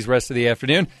 60s rest of the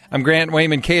afternoon. I'm Grant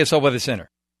Wayman, KSL Weather Center.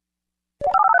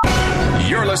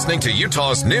 You're listening to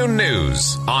Utah's noon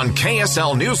news on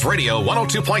KSL News Radio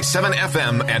 102.7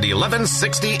 FM and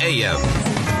 1160 AM.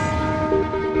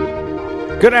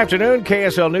 Good afternoon.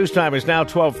 KSL News Time is now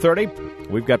 12:30.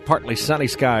 We've got partly sunny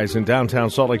skies in downtown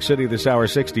Salt Lake City this hour,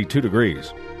 62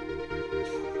 degrees.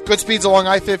 Good speeds along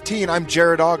I-15. I'm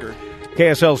Jared Auger.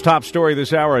 KSL's top story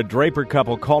this hour, a Draper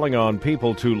couple calling on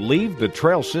people to leave the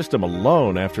trail system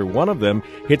alone after one of them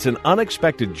hits an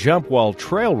unexpected jump while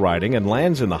trail riding and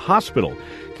lands in the hospital.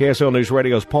 KSL News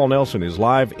Radio's Paul Nelson is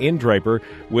live in Draper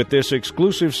with this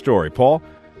exclusive story. Paul?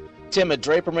 Tim, a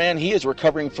Draper man, he is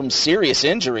recovering from serious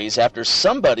injuries after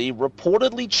somebody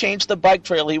reportedly changed the bike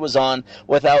trail he was on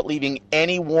without leaving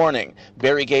any warning.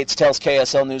 Barry Gates tells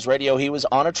KSL News Radio he was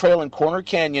on a trail in Corner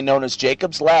Canyon known as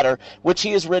Jacob's Ladder, which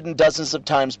he has ridden dozens of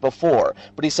times before.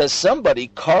 But he says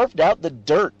somebody carved out the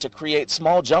dirt to create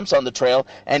small jumps on the trail,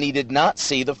 and he did not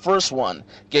see the first one.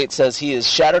 Gates says he has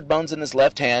shattered bones in his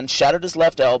left hand, shattered his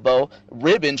left elbow,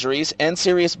 rib injuries, and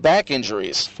serious back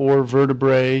injuries. 4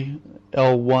 vertebrae,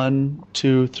 L1,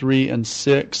 2, 3, and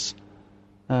 6.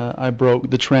 I broke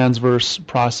the transverse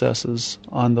processes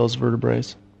on those vertebrae.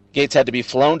 Gates had to be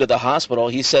flown to the hospital.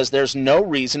 He says there's no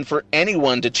reason for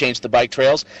anyone to change the bike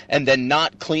trails and then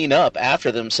not clean up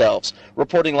after themselves.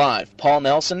 Reporting live, Paul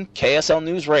Nelson, KSL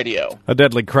News Radio. A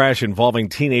deadly crash involving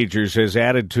teenagers has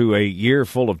added to a year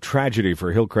full of tragedy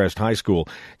for Hillcrest High School.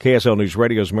 KSL News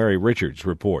Radio's Mary Richards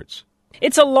reports.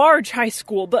 It's a large high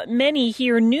school, but many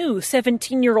here knew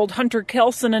 17-year-old Hunter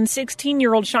Kelson and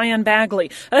 16-year-old Cheyenne Bagley.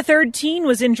 A third teen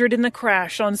was injured in the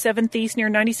crash on 7th East near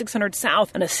 9600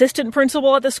 South. An assistant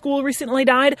principal at the school recently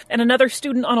died, and another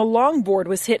student on a longboard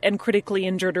was hit and critically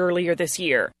injured earlier this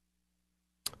year.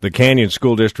 The Canyon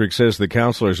School District says the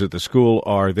counselors at the school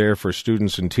are there for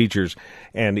students and teachers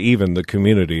and even the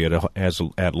community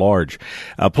at large.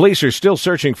 Police are still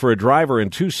searching for a driver in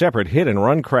 2 separate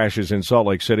hit-and-run crashes in Salt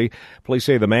Lake City. Police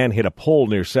say the man hit a pole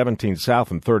near 17th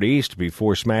South and 3rd East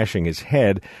before smashing his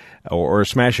head, or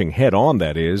smashing head-on,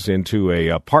 that is, into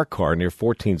a parked car near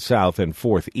 14th South and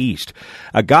 4th East.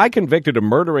 A guy convicted of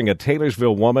murdering a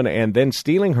Taylorsville woman and then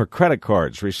stealing her credit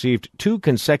cards received 2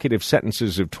 consecutive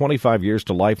sentences of 25 years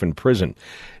to life in prison.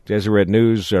 Deseret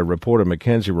News reporter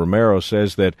Mackenzie Romero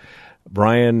says that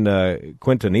Brian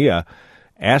Quintanilla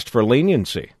asked for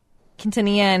leniency.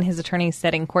 Quintanilla and his attorney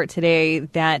said in court today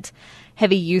that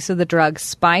heavy use of the drug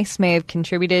spice may have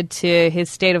contributed to his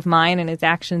state of mind and his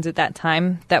actions at that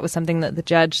time. That was something that the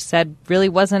judge said really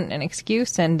wasn't an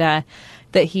excuse, and that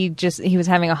he was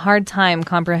having a hard time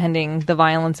comprehending the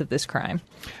violence of this crime.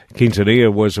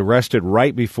 Quintanilla was arrested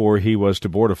right before he was to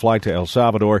board a flight to El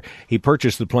Salvador. He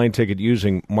purchased the plane ticket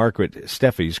using Margaret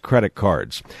Steffi's credit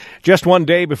cards. Just one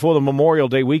day before the Memorial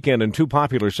Day weekend, and 2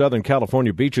 popular Southern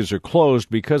California beaches are closed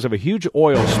because of a huge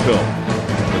oil spill.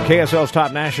 KSL's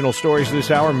top national stories this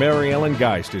hour. Mary Ellen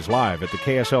Geist is live at the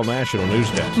KSL National News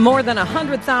Desk. More than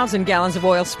 100,000 gallons of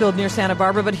oil spilled near Santa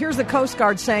Barbara, but here's the Coast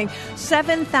Guard saying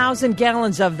 7,000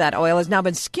 gallons of that oil has now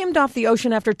been skimmed off the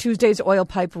ocean after Tuesday's oil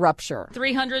pipe rupture.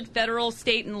 300 federal,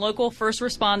 state, and local first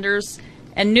responders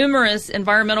and numerous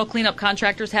environmental cleanup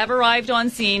contractors have arrived on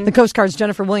scene. The Coast Guard's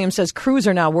Jennifer Williams says crews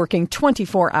are now working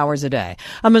 24 hours a day.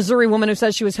 A Missouri woman who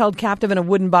says she was held captive in a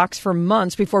wooden box for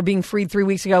months before being freed 3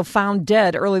 weeks ago found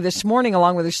dead early this morning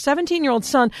along with her 17-year-old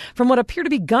son from what appear to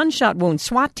be gunshot wounds.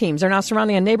 SWAT teams are now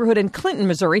surrounding a neighborhood in Clinton,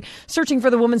 Missouri, searching for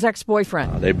the woman's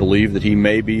ex-boyfriend. They believe that he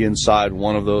may be inside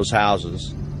one of those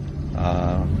houses.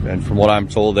 And from what I'm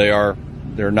told, they're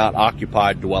not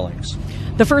occupied dwellings.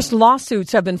 The first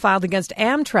lawsuits have been filed against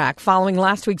Amtrak following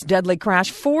last week's deadly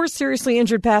crash. 4 seriously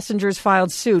injured passengers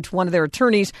filed suit. One of their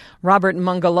attorneys, Robert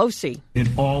Mangalosi. It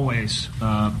always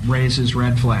raises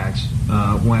red flags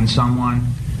when someone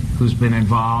who's been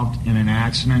involved in an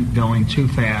accident going too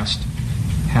fast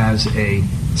has a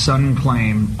sudden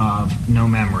claim of no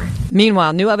memory.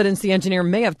 Meanwhile, new evidence the engineer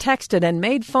may have texted and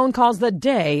made phone calls the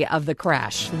day of the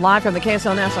crash. Live from the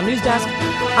KSL National News Desk,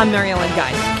 I'm Mary Ellen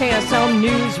Geist, KSL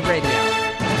News Radio.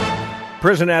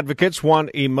 Prison advocates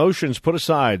want emotions put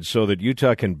aside so that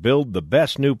Utah can build the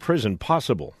best new prison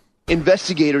possible.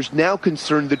 Investigators now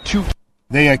concerned the two.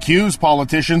 They accuse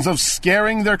politicians of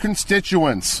scaring their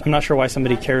constituents. I'm not sure why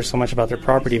somebody cares so much about their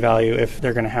property value if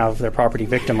they're going to have their property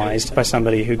victimized by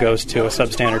somebody who goes to a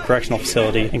substandard correctional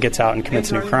facility and gets out and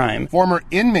commits a new crime. Former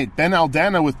inmate Ben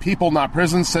Aldana with People Not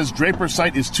Prisons says Draper's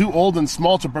site is too old and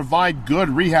small to provide good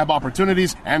rehab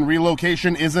opportunities and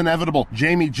relocation is inevitable.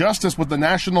 Jamie Justice with the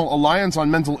National Alliance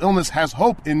on Mental Illness has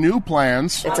hope in new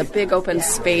plans. It's a big open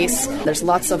space. There's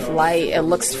lots of light. It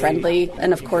looks friendly.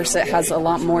 And of course, it has a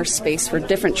lot more space for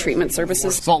different treatment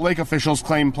services. Salt Lake officials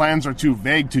claim plans are too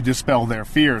vague to dispel their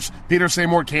fears. Peter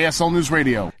Seymour, KSL News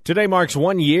Radio. Today marks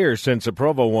 1 year since a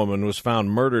Provo woman was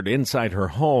found murdered inside her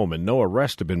home and no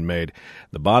arrest had been made.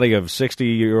 The body of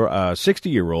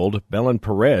 60-year-old Belen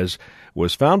Perez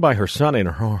was found by her son in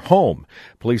her home.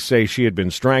 Police say she had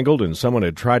been strangled and someone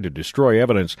had tried to destroy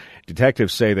evidence.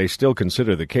 Detectives say they still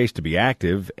consider the case to be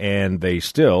active and they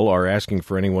still are asking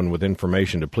for anyone with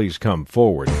information to please come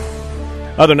forward.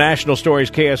 Other national stories,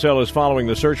 KSL is following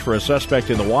the search for a suspect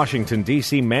in the Washington,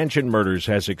 D.C. mansion murders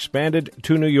has expanded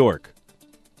to New York.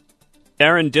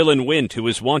 Aaron Dylan Wint, who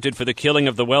was wanted for the killing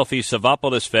of the wealthy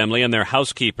Savopoulos family and their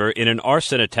housekeeper in an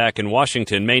arson attack in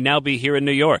Washington, may now be here in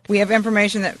New York. We have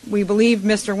information that we believe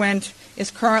Mr. Wint is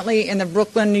currently in the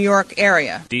Brooklyn, New York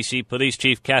area. D.C. Police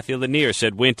Chief Kathy Lanier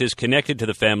said Wint is connected to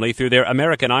the family through their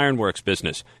American Ironworks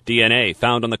business. DNA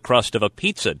found on the crust of a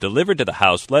pizza delivered to the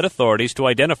house led authorities to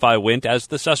identify Wint as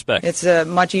the suspect. It's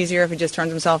much easier if he just turns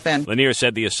himself in. Lanier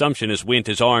said the assumption is Wint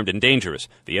is armed and dangerous.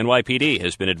 The NYPD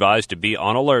has been advised to be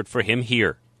on alert for him here.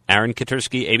 Aaron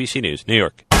Katursky, ABC News, New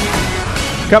York.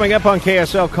 Coming up on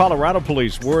KSL, Colorado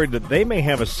police worried that they may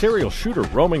have a serial shooter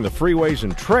roaming the freeways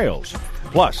and trails.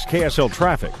 Plus, KSL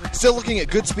traffic. Still looking at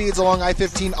good speeds along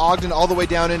I-15 Ogden all the way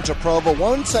down into Provo.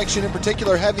 One section in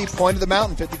particular heavy, Point of the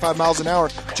Mountain, 55 miles an hour.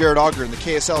 Jared Auger in the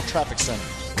KSL Traffic Center.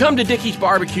 Come to Dickey's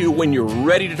Barbecue when you're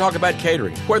ready to talk about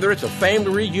catering. Whether it's a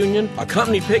family reunion, a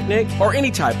company picnic, or any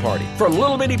type party. From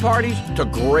little bitty parties to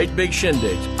great big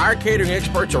shindigs, our catering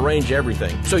experts arrange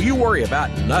everything, so you worry about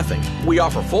nothing. We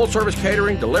offer full-service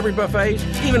catering, delivery buffets,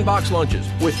 even box lunches,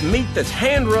 with meat that's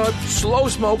hand-rubbed,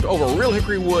 slow-smoked over real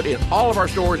hickory wood in all of our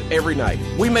stores every night.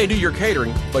 We may do your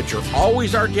catering, but you're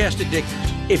always our guest at Dickey's.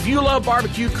 If you love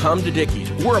barbecue, come to Dickey's.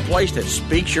 We're a place that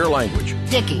speaks your language.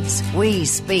 Dickey's, we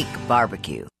speak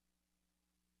barbecue.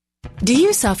 Do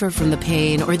you suffer from the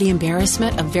pain or the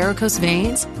embarrassment of varicose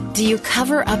veins? Do you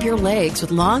cover up your legs with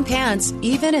long pants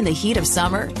even in the heat of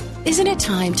summer? Isn't it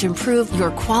time to improve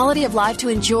your quality of life to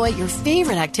enjoy your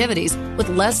favorite activities with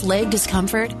less leg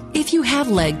discomfort? If you have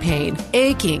leg pain,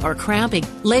 aching or cramping,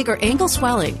 leg or ankle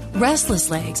swelling, restless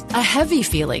legs, a heavy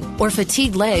feeling, or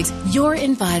fatigued legs, you're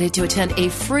invited to attend a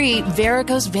free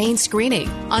varicose vein screening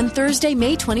on Thursday,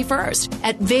 May 21st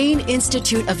at Vein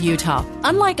Institute of Utah.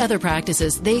 Unlike other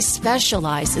practices, they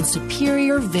specialize in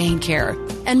superior vein care,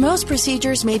 and most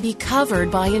procedures may be covered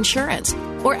by insurance.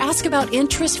 Or ask about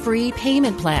interest-free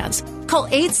payment plans. Call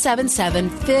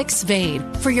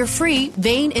 877-FIX-VEIN for your free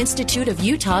Vein Institute of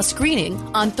Utah screening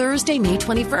on Thursday, May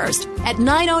 21st at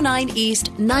 909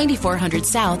 East, 9400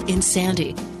 South in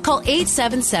Sandy. Call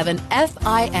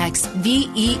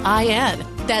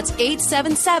 877-FIX-VEIN. That's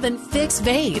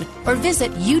 877-FIX-VEIN or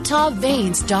visit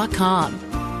utahveins.com.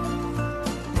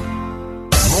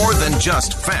 More than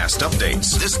just fast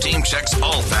updates. This team checks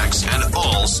all facts and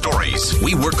all stories.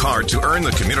 We work hard to earn the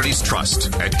community's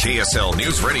trust at KSL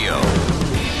News Radio.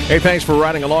 Hey, thanks for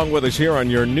riding along with us here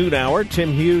on your noon hour.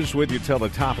 Tim Hughes with you till the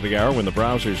top of the hour when the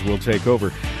browsers will take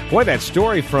over. Boy, that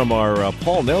story from our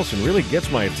Paul Nelson really gets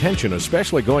my attention,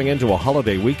 especially going into a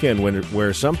holiday weekend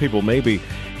where some people may be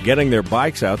getting their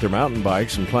bikes out, their mountain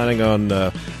bikes, and planning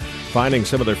on finding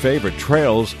some of their favorite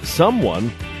trails.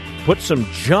 Someone put some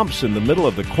jumps in the middle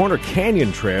of the Corner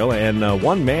Canyon Trail, and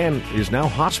one man is now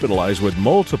hospitalized with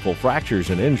multiple fractures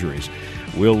and injuries.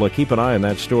 We'll keep an eye on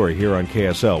that story here on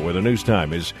KSL, where the news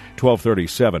time is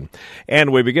 12:37.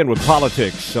 And we begin with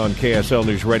politics on KSL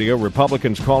News Radio.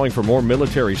 Republicans calling for more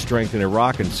military strength in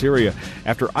Iraq and Syria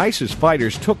after ISIS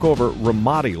fighters took over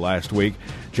Ramadi last week.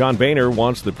 John Boehner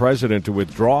wants the president to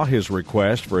withdraw his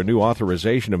request for a new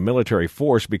authorization of military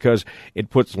force because it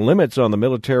puts limits on the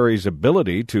military's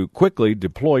ability to quickly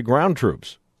deploy ground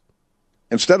troops.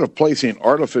 Instead of placing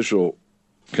artificial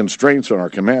constraints on our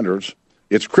commanders,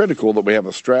 it's critical that we have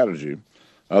a strategy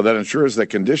that ensures that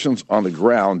conditions on the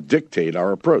ground dictate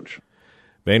our approach.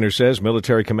 Boehner says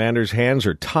military commanders' hands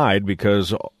are tied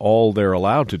because all they're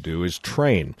allowed to do is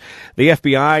train. The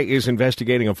FBI is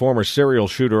investigating a former serial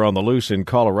shooter on the loose in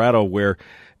Colorado where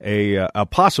a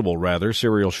possible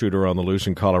serial shooter on the loose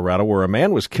in Colorado where a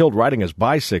man was killed riding his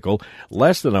bicycle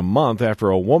less than a month after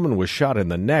a woman was shot in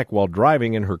the neck while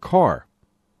driving in her car.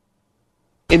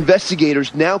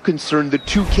 Investigators now concerned the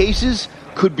two cases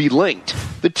could be linked.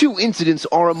 The two incidents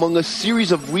are among a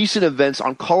series of recent events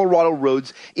on Colorado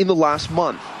roads in the last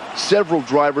month. Several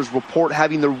drivers report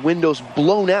having their windows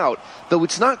blown out, though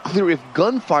it's not clear if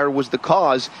gunfire was the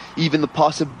cause. Even the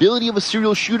possibility of a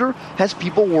serial shooter has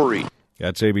people worried.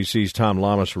 That's ABC's Tom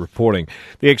Lamas reporting.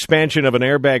 The expansion of an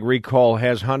airbag recall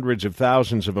has hundreds of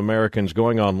thousands of Americans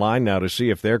going online now to see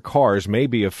if their cars may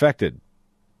be affected.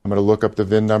 I'm going to look up the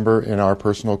VIN number in our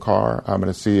personal car. I'm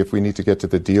going to see if we need to get to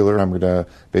the dealer. I'm going to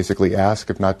basically ask,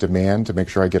 if not demand, to make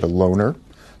sure I get a loaner.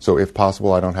 So if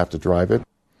possible, I don't have to drive it.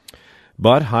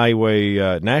 But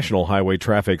National Highway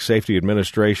Traffic Safety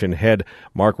Administration head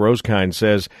Mark Rosekind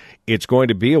says it's going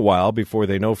to be a while before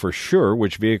they know for sure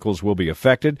which vehicles will be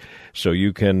affected, so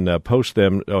you can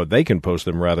they can post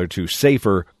them to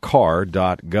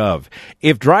safercar.gov.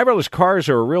 If driverless cars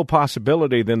are a real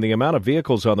possibility, then the amount of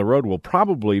vehicles on the road will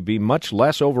probably be much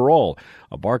less overall.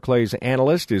 A Barclays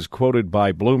analyst is quoted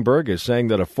by Bloomberg as saying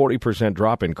that a 40%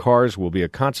 drop in cars will be a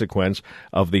consequence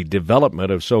of the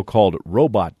development of so-called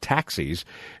robot taxis,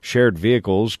 shared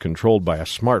vehicles controlled by a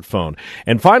smartphone.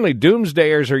 And finally,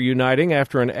 doomsdayers are uniting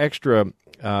after an extra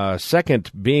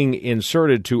second being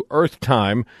inserted to Earth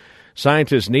time.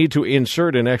 Scientists need to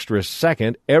insert an extra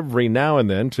second every now and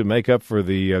then to make up for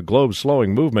the globe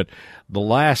slowing movement. The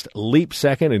last leap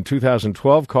second in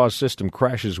 2012 caused system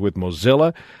crashes with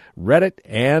Mozilla, Reddit,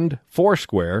 and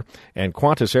Foursquare, and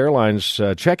Qantas Airlines'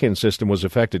 check-in system was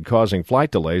affected, causing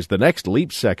flight delays. The next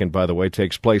leap second, by the way,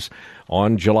 takes place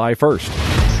on July 1st.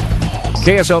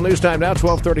 KSL News Time now,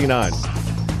 12:39.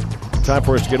 Time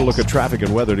for us to get a look at traffic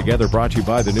and weather together, brought to you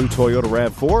by the new Toyota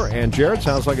RAV4. And Jared,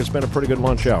 sounds like it's been a pretty good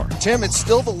lunch hour. Tim, it's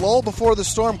still the lull before the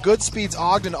storm. Good speeds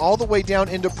Ogden all the way down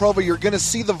into Provo. You're going to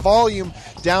see the volume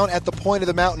down at the point of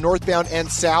the mountain, northbound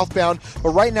and southbound. But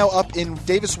right now up in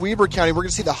Davis-Weber County, we're going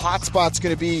to see the hot spot's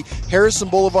going to be Harrison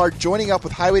Boulevard joining up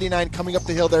with Highway 89 coming up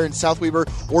the hill there in South Weber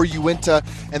or Uinta.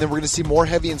 And then we're going to see more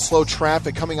heavy and slow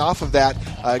traffic coming off of that,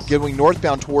 going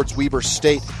northbound towards Weber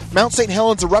State. Mount St.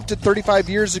 Helens erupted 35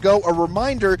 years ago. A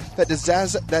reminder that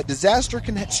disaster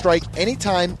can strike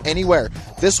anytime, anywhere.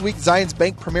 This week, Zions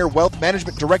Bank Premier Wealth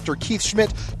Management Director Keith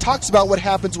Schmidt talks about what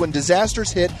happens when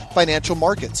disasters hit financial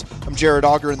markets. I'm Jared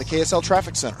Auger in the KSL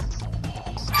Traffic Center.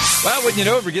 Well, wouldn't you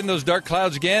know it, we're getting those dark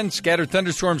clouds again. Scattered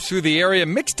thunderstorms through the area,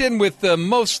 mixed in with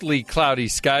mostly cloudy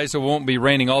skies, so it won't be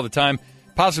raining all the time.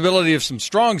 Possibility of some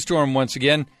strong storm once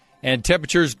again. And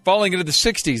temperatures falling into the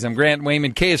 60s. I'm Grant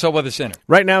Wayman, KSL Weather Center.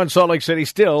 Right now in Salt Lake City,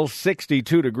 still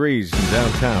 62 degrees in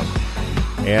downtown.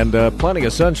 And plenty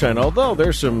of sunshine, although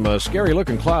there's some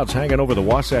scary-looking clouds hanging over the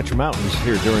Wasatch Mountains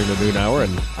here during the noon hour.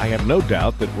 And I have no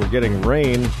doubt that we're getting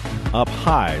rain up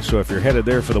high. So if you're headed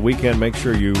there for the weekend, make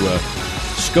sure you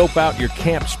scope out your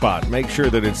camp spot. Make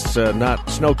sure that it's not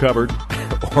snow-covered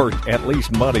or at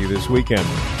least muddy this weekend.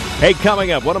 Hey, coming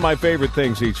up, one of my favorite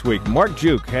things each week, Mark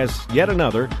Juke has yet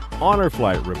another Honor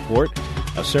Flight report.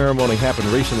 A ceremony happened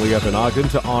recently up in Ogden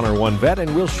to honor one vet,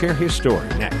 and we'll share his story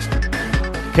next.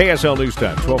 KSL News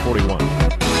Time, 1241.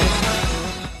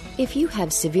 If you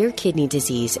have severe kidney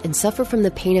disease and suffer from the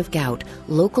pain of gout,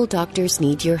 local doctors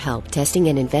need your help testing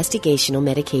an investigational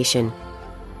medication.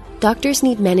 Doctors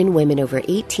need men and women over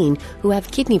 18 who have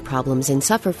kidney problems and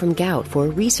suffer from gout for a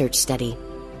research study.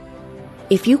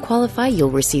 If you qualify, you'll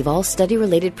receive all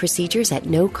study-related procedures at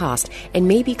no cost and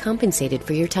may be compensated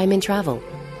for your time and travel.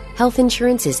 Health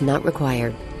insurance is not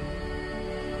required.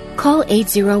 Call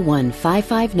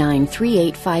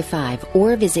 801-559-3855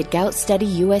 or visit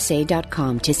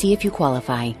goutstudyusa.com to see if you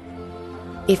qualify.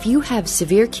 If you have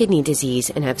severe kidney disease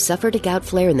and have suffered a gout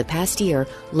flare in the past year,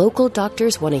 local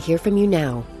doctors want to hear from you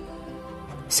now.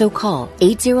 So call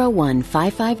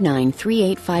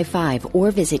 801-559-3855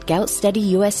 or visit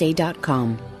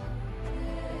goutstudyusa.com.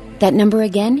 That number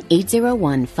again,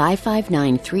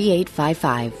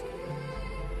 801-559-3855.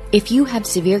 If you have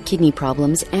severe kidney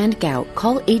problems and gout,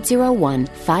 call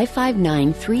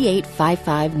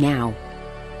 801-559-3855 now.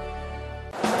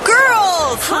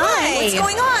 Girls! Hi! What's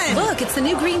going on? Look, it's the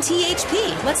new green tea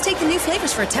HP. Let's take the new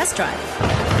flavors for a test drive.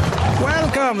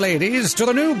 Welcome, ladies, to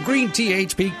the new Green Tea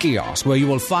HP kiosk, where you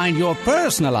will find your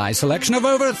personalized selection of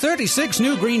over 36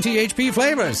 new Green Tea HP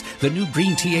flavors. The new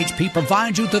Green Tea HP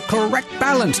provides you the correct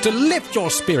balance to lift your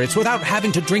spirits without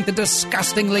having to drink the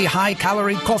disgustingly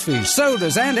high-calorie coffees,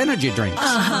 sodas, and energy drinks.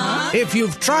 Uh-huh. If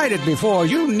you've tried it before,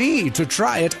 you need to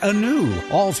try it anew.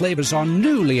 All flavors are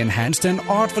newly enhanced and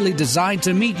artfully designed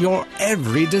to meet your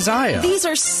every desire. These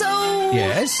are so...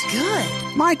 Yes?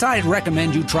 good. Might I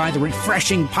recommend you try the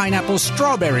refreshing pineapple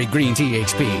strawberry green tea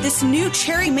HP. This new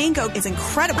cherry mango is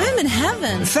incredible. I'm in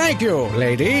heaven. Thank you,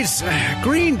 ladies.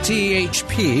 Green Tea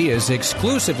HP is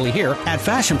exclusively here at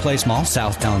Fashion Place Mall,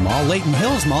 Southtown Mall, Layton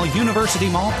Hills Mall, University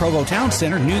Mall, Provo Town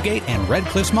Center, Newgate, and Red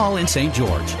Cliffs Mall in St.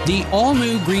 George. The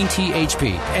all-new Green Tea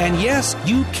HP. And yes,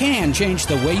 you can change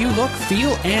the way you look,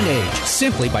 feel, and age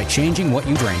simply by changing what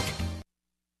you drink.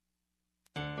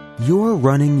 You're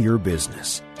running your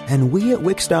business. And we at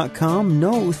Wix.com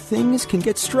know things can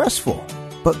get stressful.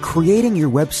 But creating your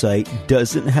website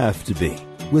doesn't have to be.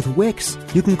 With Wix,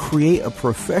 you can create a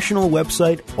professional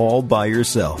website all by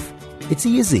yourself. It's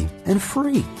easy and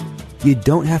free. You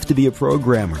don't have to be a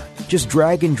programmer. Just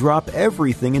drag and drop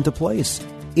everything into place.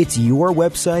 It's your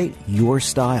website, your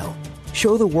style.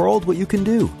 Show the world what you can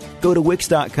do. Go to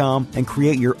Wix.com and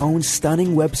create your own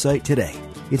stunning website today.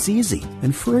 It's easy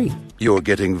and free. You're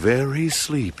getting very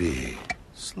sleepy.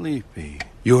 Sleepy.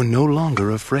 You're no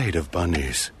longer afraid of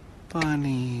bunnies.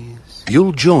 Bunnies.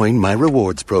 You'll join my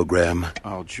rewards program.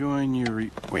 I'll join your...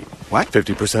 Wait, what?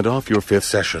 50% off your 5th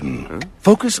session. Huh?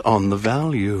 Focus on the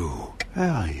value.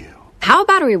 Value. How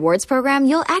about a rewards program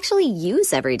you'll actually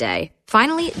use every day?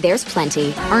 Finally, there's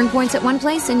Plenty. Earn points at one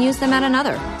place and use them at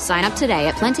another. Sign up today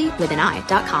at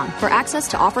plentywithani.com for access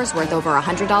to offers worth over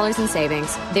 $100 in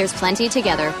savings. There's Plenty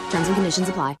together. Terms and conditions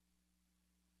apply.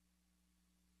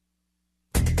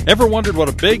 Ever wondered what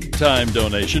a big-time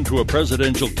donation to a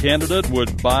presidential candidate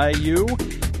would buy you?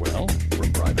 Well,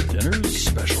 from private dinners,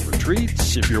 special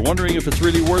retreats. If you're wondering if it's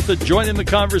really worth it, join in the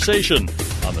conversation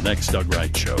on the next Doug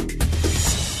Wright Show.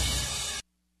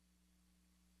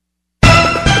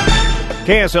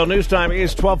 KSL News Time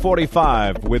is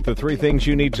 12:45 with the three things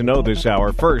you need to know this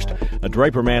hour. First, a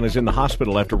Draper man is in the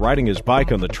hospital after riding his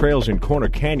bike on the trails in Corner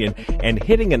Canyon and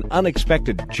hitting an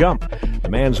unexpected jump. The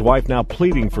man's wife now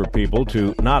pleading for people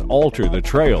to not alter the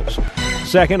trails.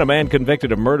 Second, a man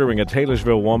convicted of murdering a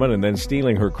Taylorsville woman and then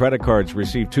stealing her credit cards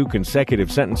received 2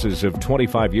 consecutive sentences of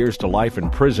 25 years to life in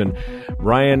prison.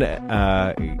 Ryan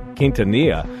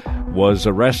Quintanilla was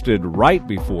arrested right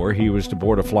before he was to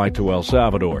board a flight to El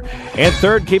Salvador. And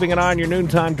third, keeping an eye on your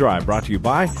noontime drive, brought to you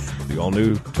by the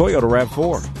all-new Toyota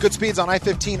RAV4. Good speeds on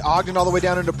I-15 Ogden all the way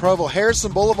down into Provo.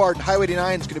 Harrison Boulevard and Highway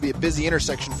 89 is going to be a busy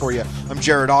intersection for you. I'm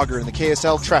Jared Auger in the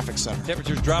KSL Traffic Center.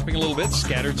 Temperatures dropping a little bit.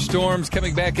 Scattered storms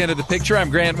coming back into the picture. I'm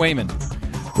Grant Wayman.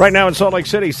 Right now in Salt Lake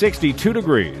City, 62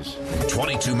 degrees.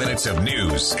 22 minutes of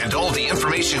news and all the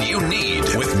information you need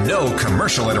with no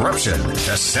commercial interruption.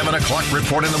 The 7 o'clock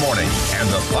report in the morning and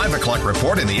the 5 o'clock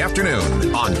report in the afternoon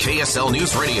on KSL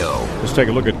News Radio. Let's take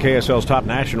a look at KSL's top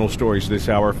national stories this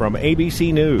hour from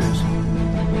ABC News.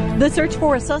 The search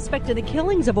for a suspect in the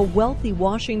killings of a wealthy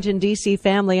Washington, D.C.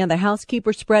 family and the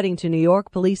housekeeper spreading to New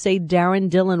York. Police say Darren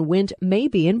Dillon Wint may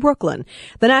be in Brooklyn.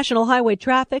 The National Highway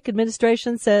Traffic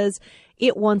Administration says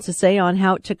it wants to say on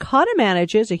how Takata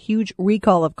manages a huge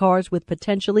recall of cars with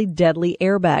potentially deadly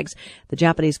airbags. The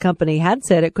Japanese company had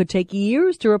said it could take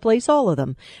years to replace all of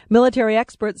them. Military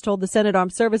experts told the Senate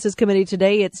Armed Services Committee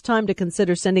today it's time to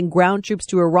consider sending ground troops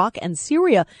to Iraq and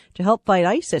Syria to help fight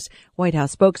ISIS. White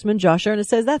House spokesman Josh Earnest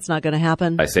says that's not going to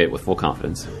happen. I say it with full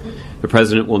confidence. The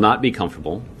president will not be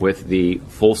comfortable with the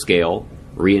full-scale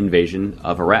reinvasion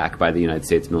of Iraq by the United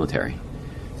States military.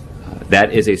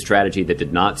 That is a strategy that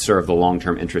did not serve the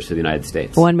long-term interests of the United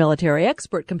States. One military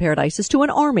expert compared ISIS to an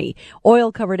army.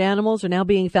 Oil-covered animals are now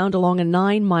being found along a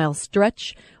 9-mile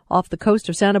stretch off the coast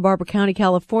of Santa Barbara County,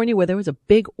 California, where there was a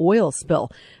big oil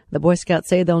spill. The Boy Scouts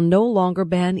say they'll no longer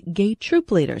ban gay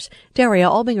troop leaders. Daria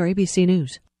Albinger, ABC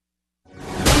News.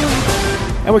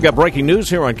 And we got breaking news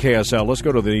here on KSL. Let's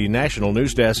go to the national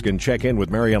news desk and check in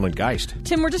with Mary Ellen Geist.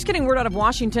 Tim, we're just getting word out of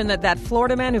Washington that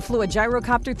Florida man who flew a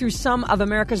gyrocopter through some of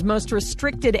America's most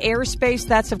restricted airspace,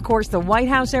 that's, of course, the White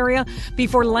House area,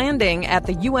 before landing at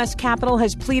the U.S. Capitol,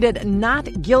 has pleaded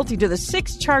not guilty to the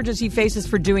 6 charges he faces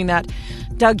for doing that.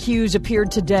 Doug Hughes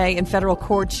appeared today in federal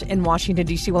court in Washington,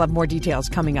 D.C. We'll have more details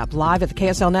coming up. Live at the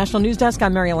KSL National News Desk,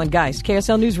 I'm Mary Ellen Geist,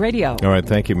 KSL News Radio. All right,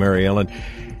 thank you, Mary Ellen.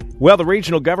 Well, the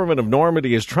regional government of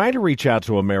Normandy is trying to reach out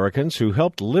to Americans who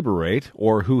helped liberate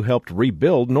or who helped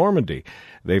rebuild Normandy.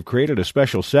 They've created a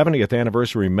special 70th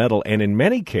anniversary medal, and in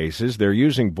many cases, they're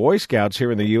using Boy Scouts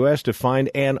here in the U.S. to find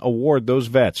and award those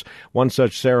vets. One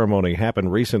such ceremony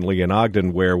happened recently in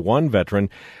Ogden, where one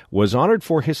veteran was honored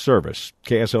for his service.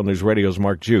 KSL News Radio's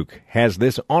Mark Juke has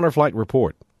this Honor Flight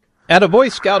report. At a Boy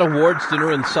Scout Awards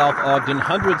dinner in South Ogden,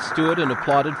 hundreds stood and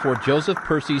applauded for Joseph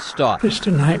Percy Stott. This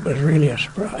tonight was really a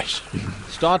surprise.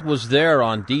 Stott was there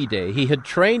on D-Day. He had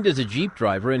trained as a Jeep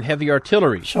driver in heavy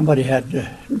artillery. Somebody had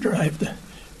to drive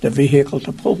the vehicle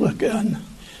to pull the gun,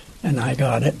 and I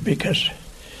got it because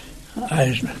I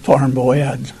was a farm boy.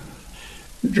 I'd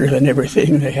driven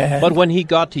everything they had. But when he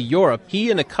got to Europe, he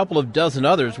and a couple of dozen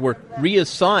others were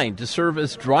reassigned to serve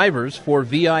as drivers for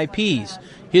VIPs.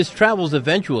 His travels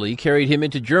eventually carried him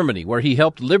into Germany, where he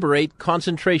helped liberate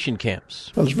concentration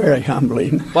camps. It was very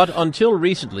humbling. But until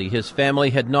recently, his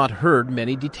family had not heard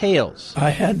many details.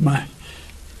 I had my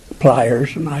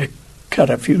pliers, and I cut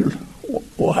a few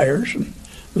wires and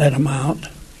let them out.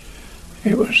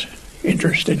 It was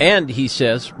interesting. And, he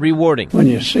says, rewarding. When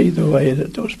you see the way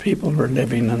that those people were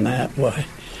living in that way,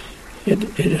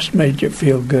 it just made you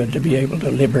feel good to be able to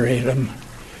liberate them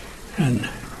and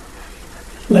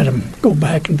let them go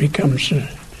back and become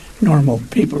normal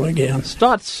people again.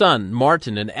 Stott's son,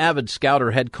 Martin, an avid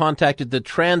scouter, had contacted the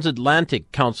Transatlantic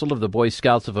Council of the Boy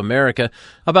Scouts of America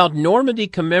about Normandy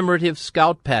commemorative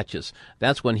scout patches.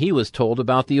 That's when he was told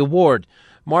about the award.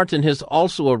 Martin has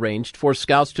also arranged for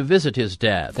scouts to visit his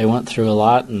dad. They went through a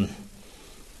lot, and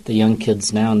the young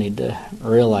kids now need to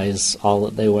realize all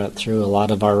that they went through. A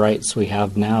lot of our rights we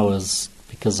have now is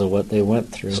because of what they went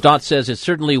through. Stott says it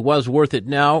certainly was worth it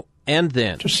now and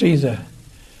then. To see the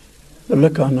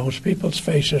look on those people's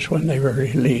faces when they were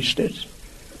released, it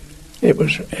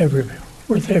was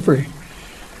worth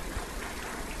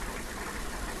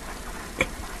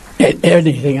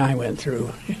anything I went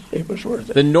through. It was worth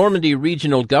it. The Normandy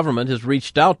regional government has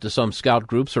reached out to some scout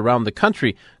groups around the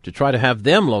country to try to have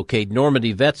them locate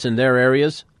Normandy vets in their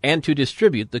areas and to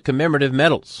distribute the commemorative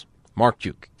medals. Mark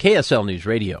Juke, KSL News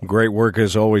Radio. Great work,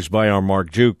 as always, by our Mark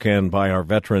Juke and by our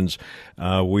veterans.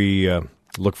 We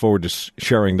look forward to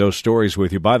sharing those stories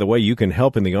with you. By the way, you can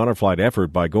help in the Honor Flight effort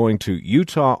by going to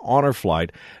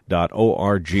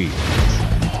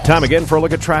utahhonorflight.org. Time again for a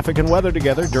look at traffic and weather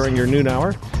together during your noon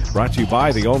hour. Brought to you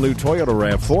by the all-new Toyota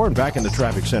RAV4. And back in the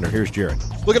traffic center, here's Jared.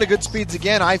 Looking at good speeds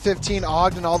again. I-15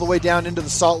 Ogden all the way down into the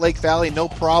Salt Lake Valley. No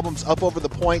problems up over the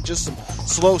point. Just some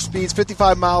slow speeds.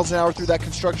 55 miles an hour through that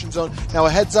construction zone. Now, a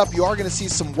heads up, you are going to see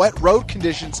some wet road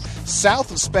conditions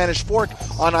south of Spanish Fork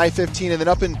on I-15. And then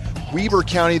up in Weber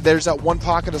County, there's that one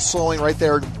pocket of slowing right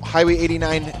there. Highway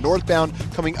 89 northbound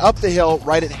coming up the hill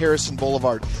right at Harrison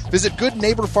Boulevard. Visit Good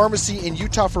Neighbor Pharmacy in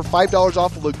Utah for $5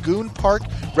 off a Lagoon Park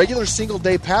regular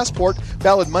single-day passport,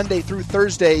 valid Monday through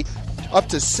Thursday. Up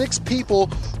to 6 people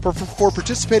for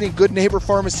participating in Good Neighbor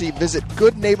Pharmacy. Visit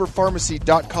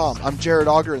goodneighborpharmacy.com. I'm Jared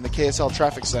Auger in the KSL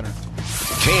Traffic Center.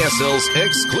 KSL's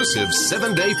exclusive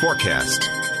 7-day forecast.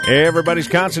 Everybody's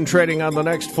concentrating on the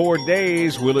next 4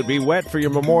 days. Will it be wet for your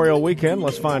Memorial Weekend?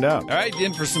 Let's find out. All right,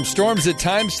 in for some storms at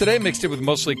times today, mixed in with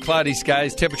mostly cloudy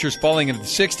skies. Temperatures falling into the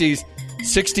 60s.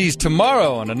 60s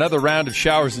tomorrow, and another round of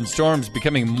showers and storms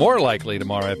becoming more likely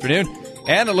tomorrow afternoon.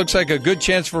 And it looks like a good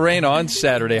chance for rain on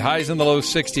Saturday. Highs in the low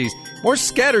 60s. More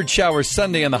scattered showers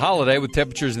Sunday and the holiday with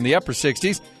temperatures in the upper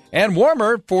 60s. And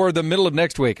warmer for the middle of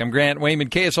next week. I'm Grant Wayman,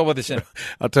 KSL Weather Center.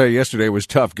 I'll tell you, yesterday was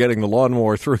tough getting the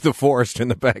lawnmower through the forest in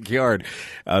the backyard,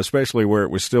 especially where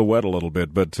it was still wet a little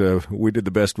bit, but we did the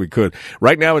best we could.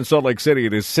 Right now in Salt Lake City,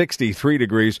 it is 63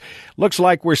 degrees. Looks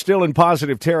like we're still in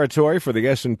positive territory for the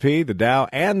S&P, the Dow,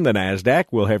 and the NASDAQ.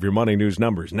 We'll have your money news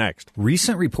numbers next.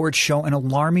 Recent reports show an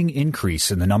alarming increase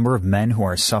in the number of men who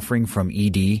are suffering from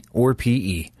ED or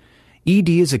PE. ED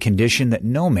is a condition that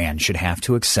no man should have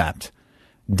to accept.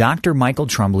 Dr. Michael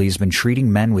Trumbley has been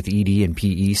treating men with ED and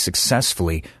PE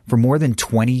successfully for more than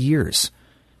 20 years.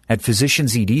 At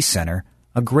Physicians ED Center,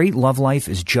 a great love life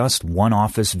is just one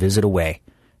office visit away,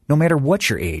 no matter what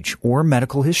your age or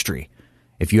medical history.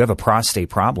 If you have a prostate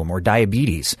problem or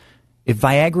diabetes, if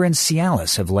Viagra and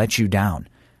Cialis have let you down,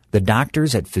 The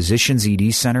doctors at Physicians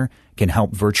ED Center can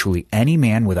help virtually any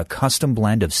man with a custom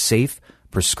blend of safe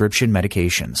prescription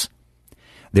medications.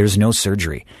 There's no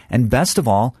surgery, and best of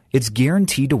all, it's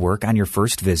guaranteed to work on your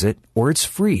first visit, or it's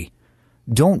free.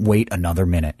 Don't wait another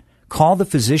minute. Call the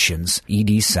Physicians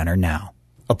ED Center now.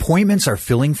 Appointments are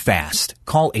filling fast.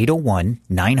 Call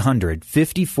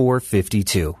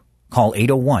 801-900-5452. Call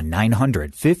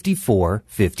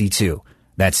 801-900-5452.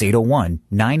 That's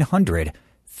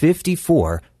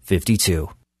 801-900-5452.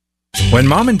 When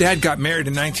Mom and Dad got married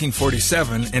in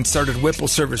 1947 and started Whipple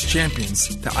Service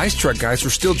Champions, the ice truck guys were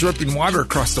still dripping water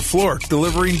across the floor,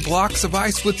 delivering blocks of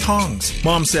ice with tongs.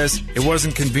 Mom says it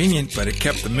wasn't convenient, but it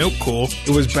kept the milk cool. It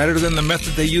was better than the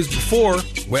method they used before,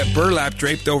 wet burlap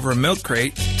draped over a milk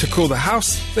crate. To cool the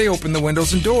house, they opened the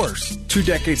windows and doors. 2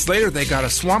 decades later, they got a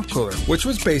swamp cooler, which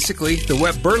was basically the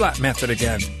wet burlap method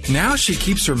again. Now she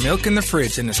keeps her milk in the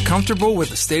fridge and is comfortable with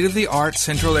the state-of-the-art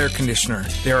central air conditioner.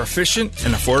 They are efficient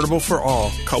and affordable for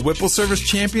all. Call Whipple Service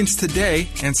Champions today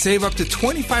and save up to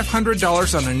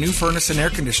 $2,500 on a new furnace and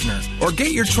air conditioner. Or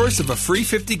get your choice of a free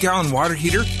 50-gallon water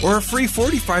heater or a free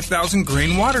 45,000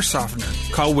 grain water softener.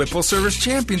 Call Whipple Service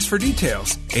Champions for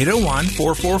details.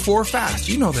 801-444-FAST.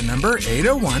 You know the number,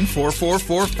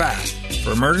 801-444-FAST.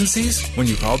 For emergencies, when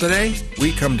you call today,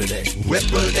 we come today.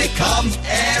 Whipple they come,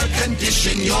 air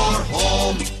condition your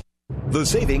home. The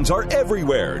savings are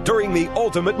everywhere during the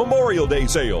Ultimate Memorial Day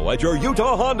sale at your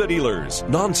Utah Honda dealers.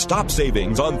 Non-stop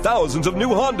savings on thousands of new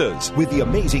Hondas with the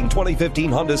amazing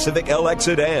 2015 Honda Civic LX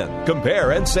sedan.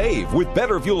 Compare and save with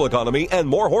better fuel economy and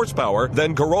more horsepower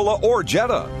than Corolla or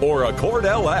Jetta. Or Accord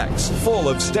LX, full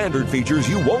of standard features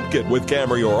you won't get with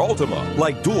Camry or Altima,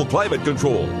 like dual climate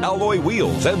control, alloy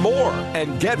wheels, and more.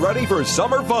 And get ready for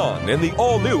summer fun in the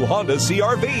all-new Honda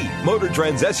CR-V, Motor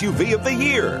Trend's SUV of the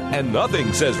year. And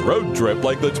nothing says road trip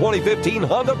like the 2015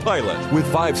 Honda Pilot with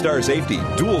 5-star safety,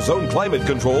 dual zone climate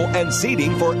control, and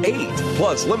seating for 8.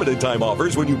 Plus limited time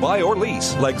offers when you buy or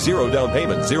lease, like 0 down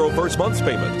payment, 0 first month's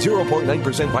payment,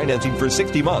 0.9% financing for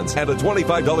 60 months, and a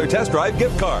 $25 test drive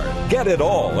gift card. Get it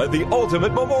all at the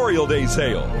Ultimate Memorial Day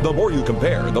sale. The more you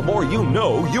compare, the more you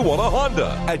know you want a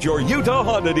Honda at your Utah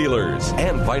Honda dealers.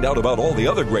 And find out about all the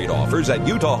other great offers at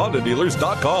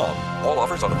UtahHondaDealers.com. All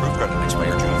offers on approved credit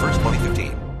expire June 1st,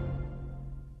 2015.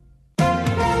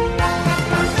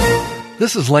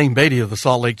 This is Lane Beatty of the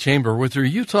Salt Lake Chamber with your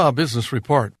Utah Business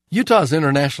Report. Utah's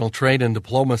International Trade and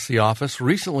Diplomacy Office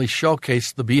recently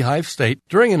showcased the Beehive State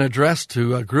during an address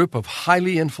to a group of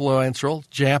highly influential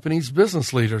Japanese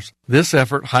business leaders. This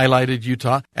effort highlighted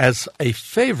Utah as a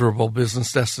favorable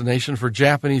business destination for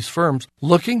Japanese firms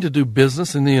looking to do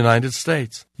business in the United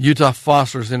States. Utah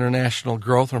fosters international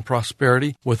growth and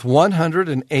prosperity with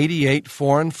 188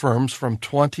 foreign firms from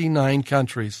 29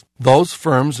 countries. Those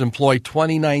firms employ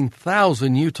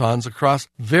 29,000 Utahns across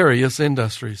various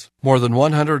industries. More than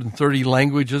 130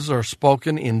 languages are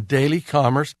spoken in daily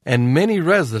commerce, and many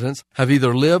residents have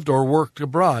either lived or worked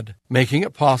abroad, making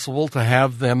it possible to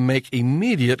have them make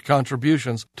immediate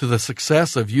contributions to the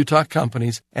success of Utah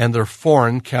companies and their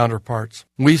foreign counterparts.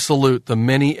 We salute the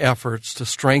many efforts to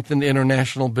strengthen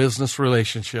international business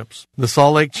relationships. The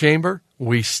Salt Lake Chamber,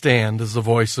 we stand as the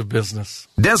voice of business.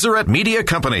 Deseret Media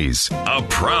Companies, a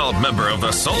proud member of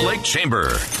the Salt Lake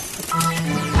Chamber.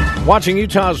 Watching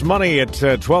Utah's money at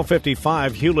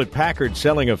 12:55, Hewlett-Packard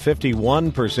selling a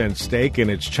 51% stake in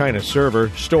its China server,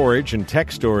 storage, and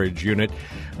tech storage unit.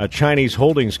 A Chinese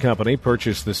holdings company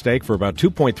purchased the stake for about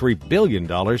 $2.3 billion.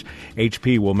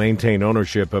 HP will maintain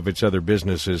ownership of its other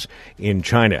businesses in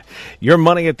China. Your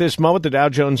money at this moment, the Dow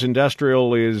Jones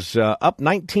Industrial is up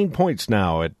 19 points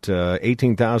now at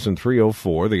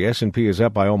 18,304. The S&P is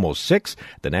up by almost 6.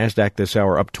 The NASDAQ this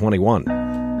hour up 21.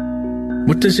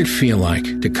 What does it feel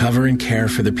like to cover and care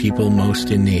for the people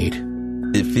most in need?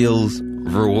 It feels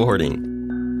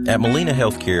rewarding. At Molina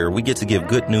Healthcare, we get to give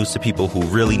good news to people who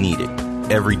really need it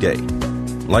every day.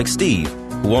 Like Steve,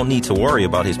 who won't need to worry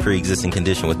about his pre-existing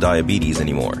condition with diabetes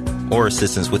anymore, or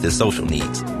assistance with his social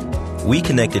needs. We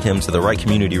connected him to the right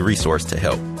community resource to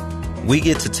help. We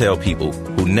get to tell people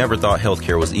who never thought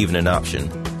healthcare was even an option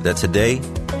that today,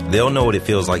 they'll know what it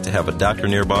feels like to have a doctor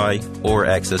nearby or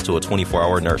access to a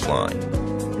 24-hour nurse line.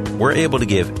 We're able to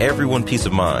give everyone peace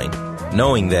of mind,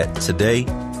 knowing that today,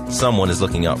 someone is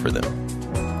looking out for them.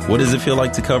 What does it feel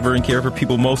like to cover and care for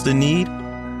people most in need?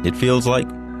 It feels like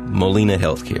Molina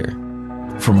Healthcare.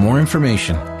 For more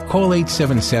information, call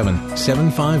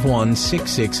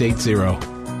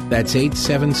 877-751-6680. That's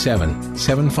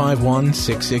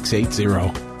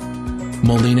 877-751-6680.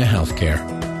 Molina Healthcare,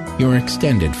 your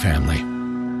extended family.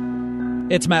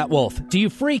 It's Matt Wolf. Do you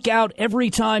freak out every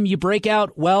time you break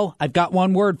out? Well, I've got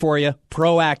one word for you.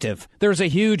 Proactiv. There's a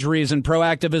huge reason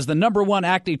Proactiv is the #1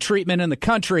 acne treatment in the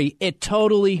country. It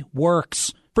totally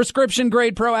works.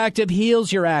 Prescription-grade Proactiv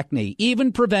heals your acne,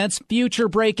 even prevents future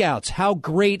breakouts. How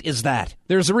great is that?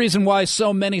 There's a reason why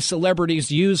so many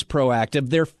celebrities use Proactiv.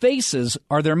 Their faces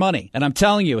are their money. And I'm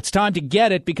telling you, it's time to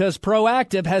get it because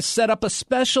Proactiv has set up a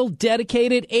special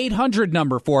dedicated 800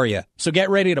 number for you. So get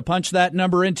ready to punch that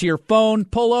number into your phone.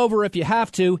 Pull over if you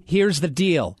have to. Here's the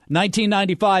deal.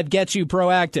 $19.95 gets you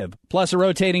Proactiv. Plus a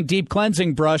rotating deep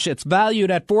cleansing brush. It's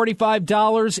valued at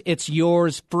 $45. It's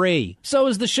yours free. So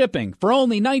is the shipping. For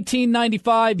only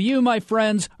 $19.95, you, my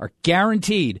friends, are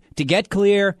guaranteed to get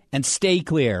clear and stay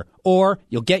clear. Or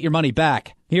you'll get your money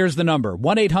back. Here's the number,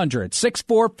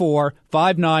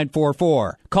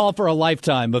 1-800-644-5944. Call for a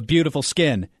lifetime of beautiful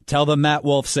skin. Tell them Matt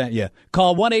Wolf sent you.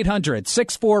 Call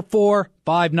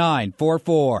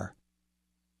 1-800-644-5944.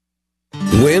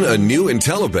 Win a new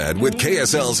IntelliBed with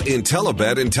KSL's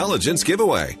IntelliBed Intelligence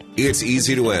Giveaway. It's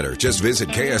easy to enter. Just visit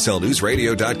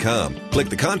KSLNewsRadio.com, click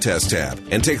the contest tab,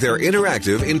 and take their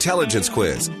interactive intelligence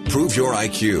quiz. Prove your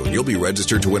IQ, and you'll be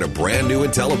registered to win a brand new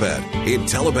IntelliBed.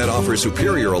 IntelliBed offers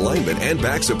superior alignment and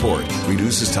back support,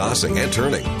 reduces tossing and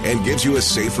turning, and gives you a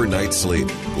safer night's sleep.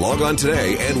 Log on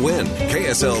today and win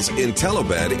KSL's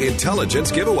IntelliBed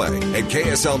Intelligence Giveaway at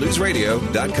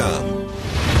KSLNewsRadio.com.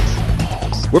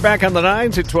 We're back on the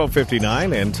 9s at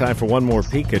 12:59, and time for one more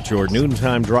peek at your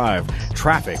noontime drive.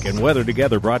 Traffic and weather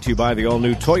together, brought to you by the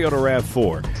all-new Toyota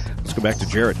RAV4. Let's go back to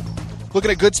Jared.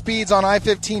 Looking at good speeds on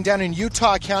I-15 down in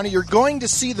Utah County. You're going to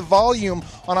see the volume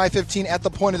on I-15 at the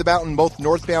point of the mountain, both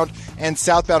northbound and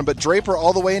southbound. But Draper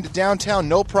all the way into downtown,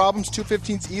 no problems.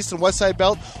 215's east and west side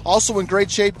belt, also in great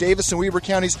shape. Davis and Weber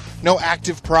counties, no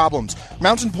active problems.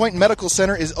 Mountain Point Medical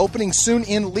Center is opening soon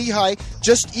in Lehigh,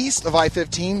 just east of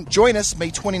I-15. Join us May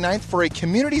 29th for a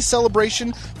community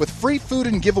celebration with free food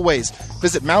and giveaways.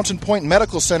 Visit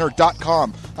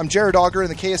mountainpointmedicalcenter.com. I'm Jared Auger in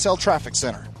the KSL Traffic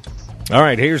Center. All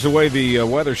right, here's the way the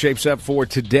weather shapes up for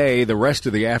today. The rest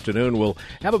of the afternoon will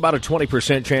have about a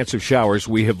 20% chance of showers.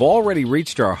 We have already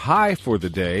reached our high for the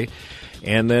day,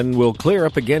 and then we'll clear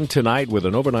up again tonight with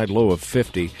an overnight low of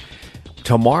 50.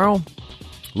 Tomorrow,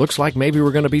 looks like maybe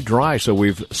we're going to be dry, so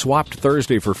we've swapped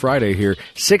Thursday for Friday here.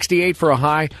 68 for a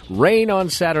high, rain on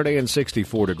Saturday and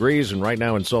 64 degrees, and right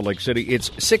now in Salt Lake City,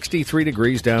 it's 63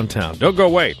 degrees downtown. Don't go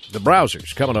away. The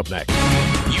Browsers coming up next.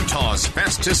 Utah's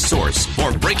fastest source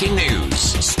for breaking news.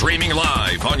 Streaming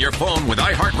live on your phone with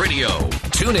iHeartRadio.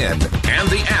 Tune in and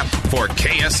the app for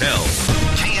KSL.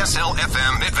 KSL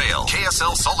FM Midvale.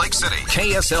 KSL Salt Lake City.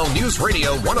 KSL News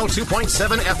Radio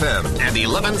 102.7 FM and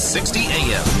 1160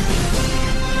 AM.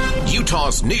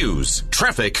 Utah's news,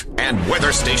 traffic, and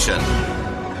weather station.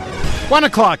 1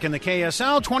 o'clock in the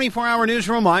KSL 24-hour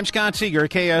newsroom. I'm Scott Seeger.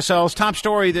 KSL's top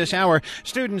story this hour.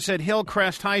 Students at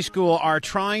Hillcrest High School are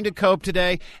trying to cope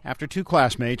today after two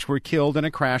classmates were killed in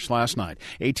a crash last night.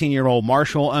 18-year-old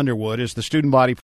Marshall Underwood is the student body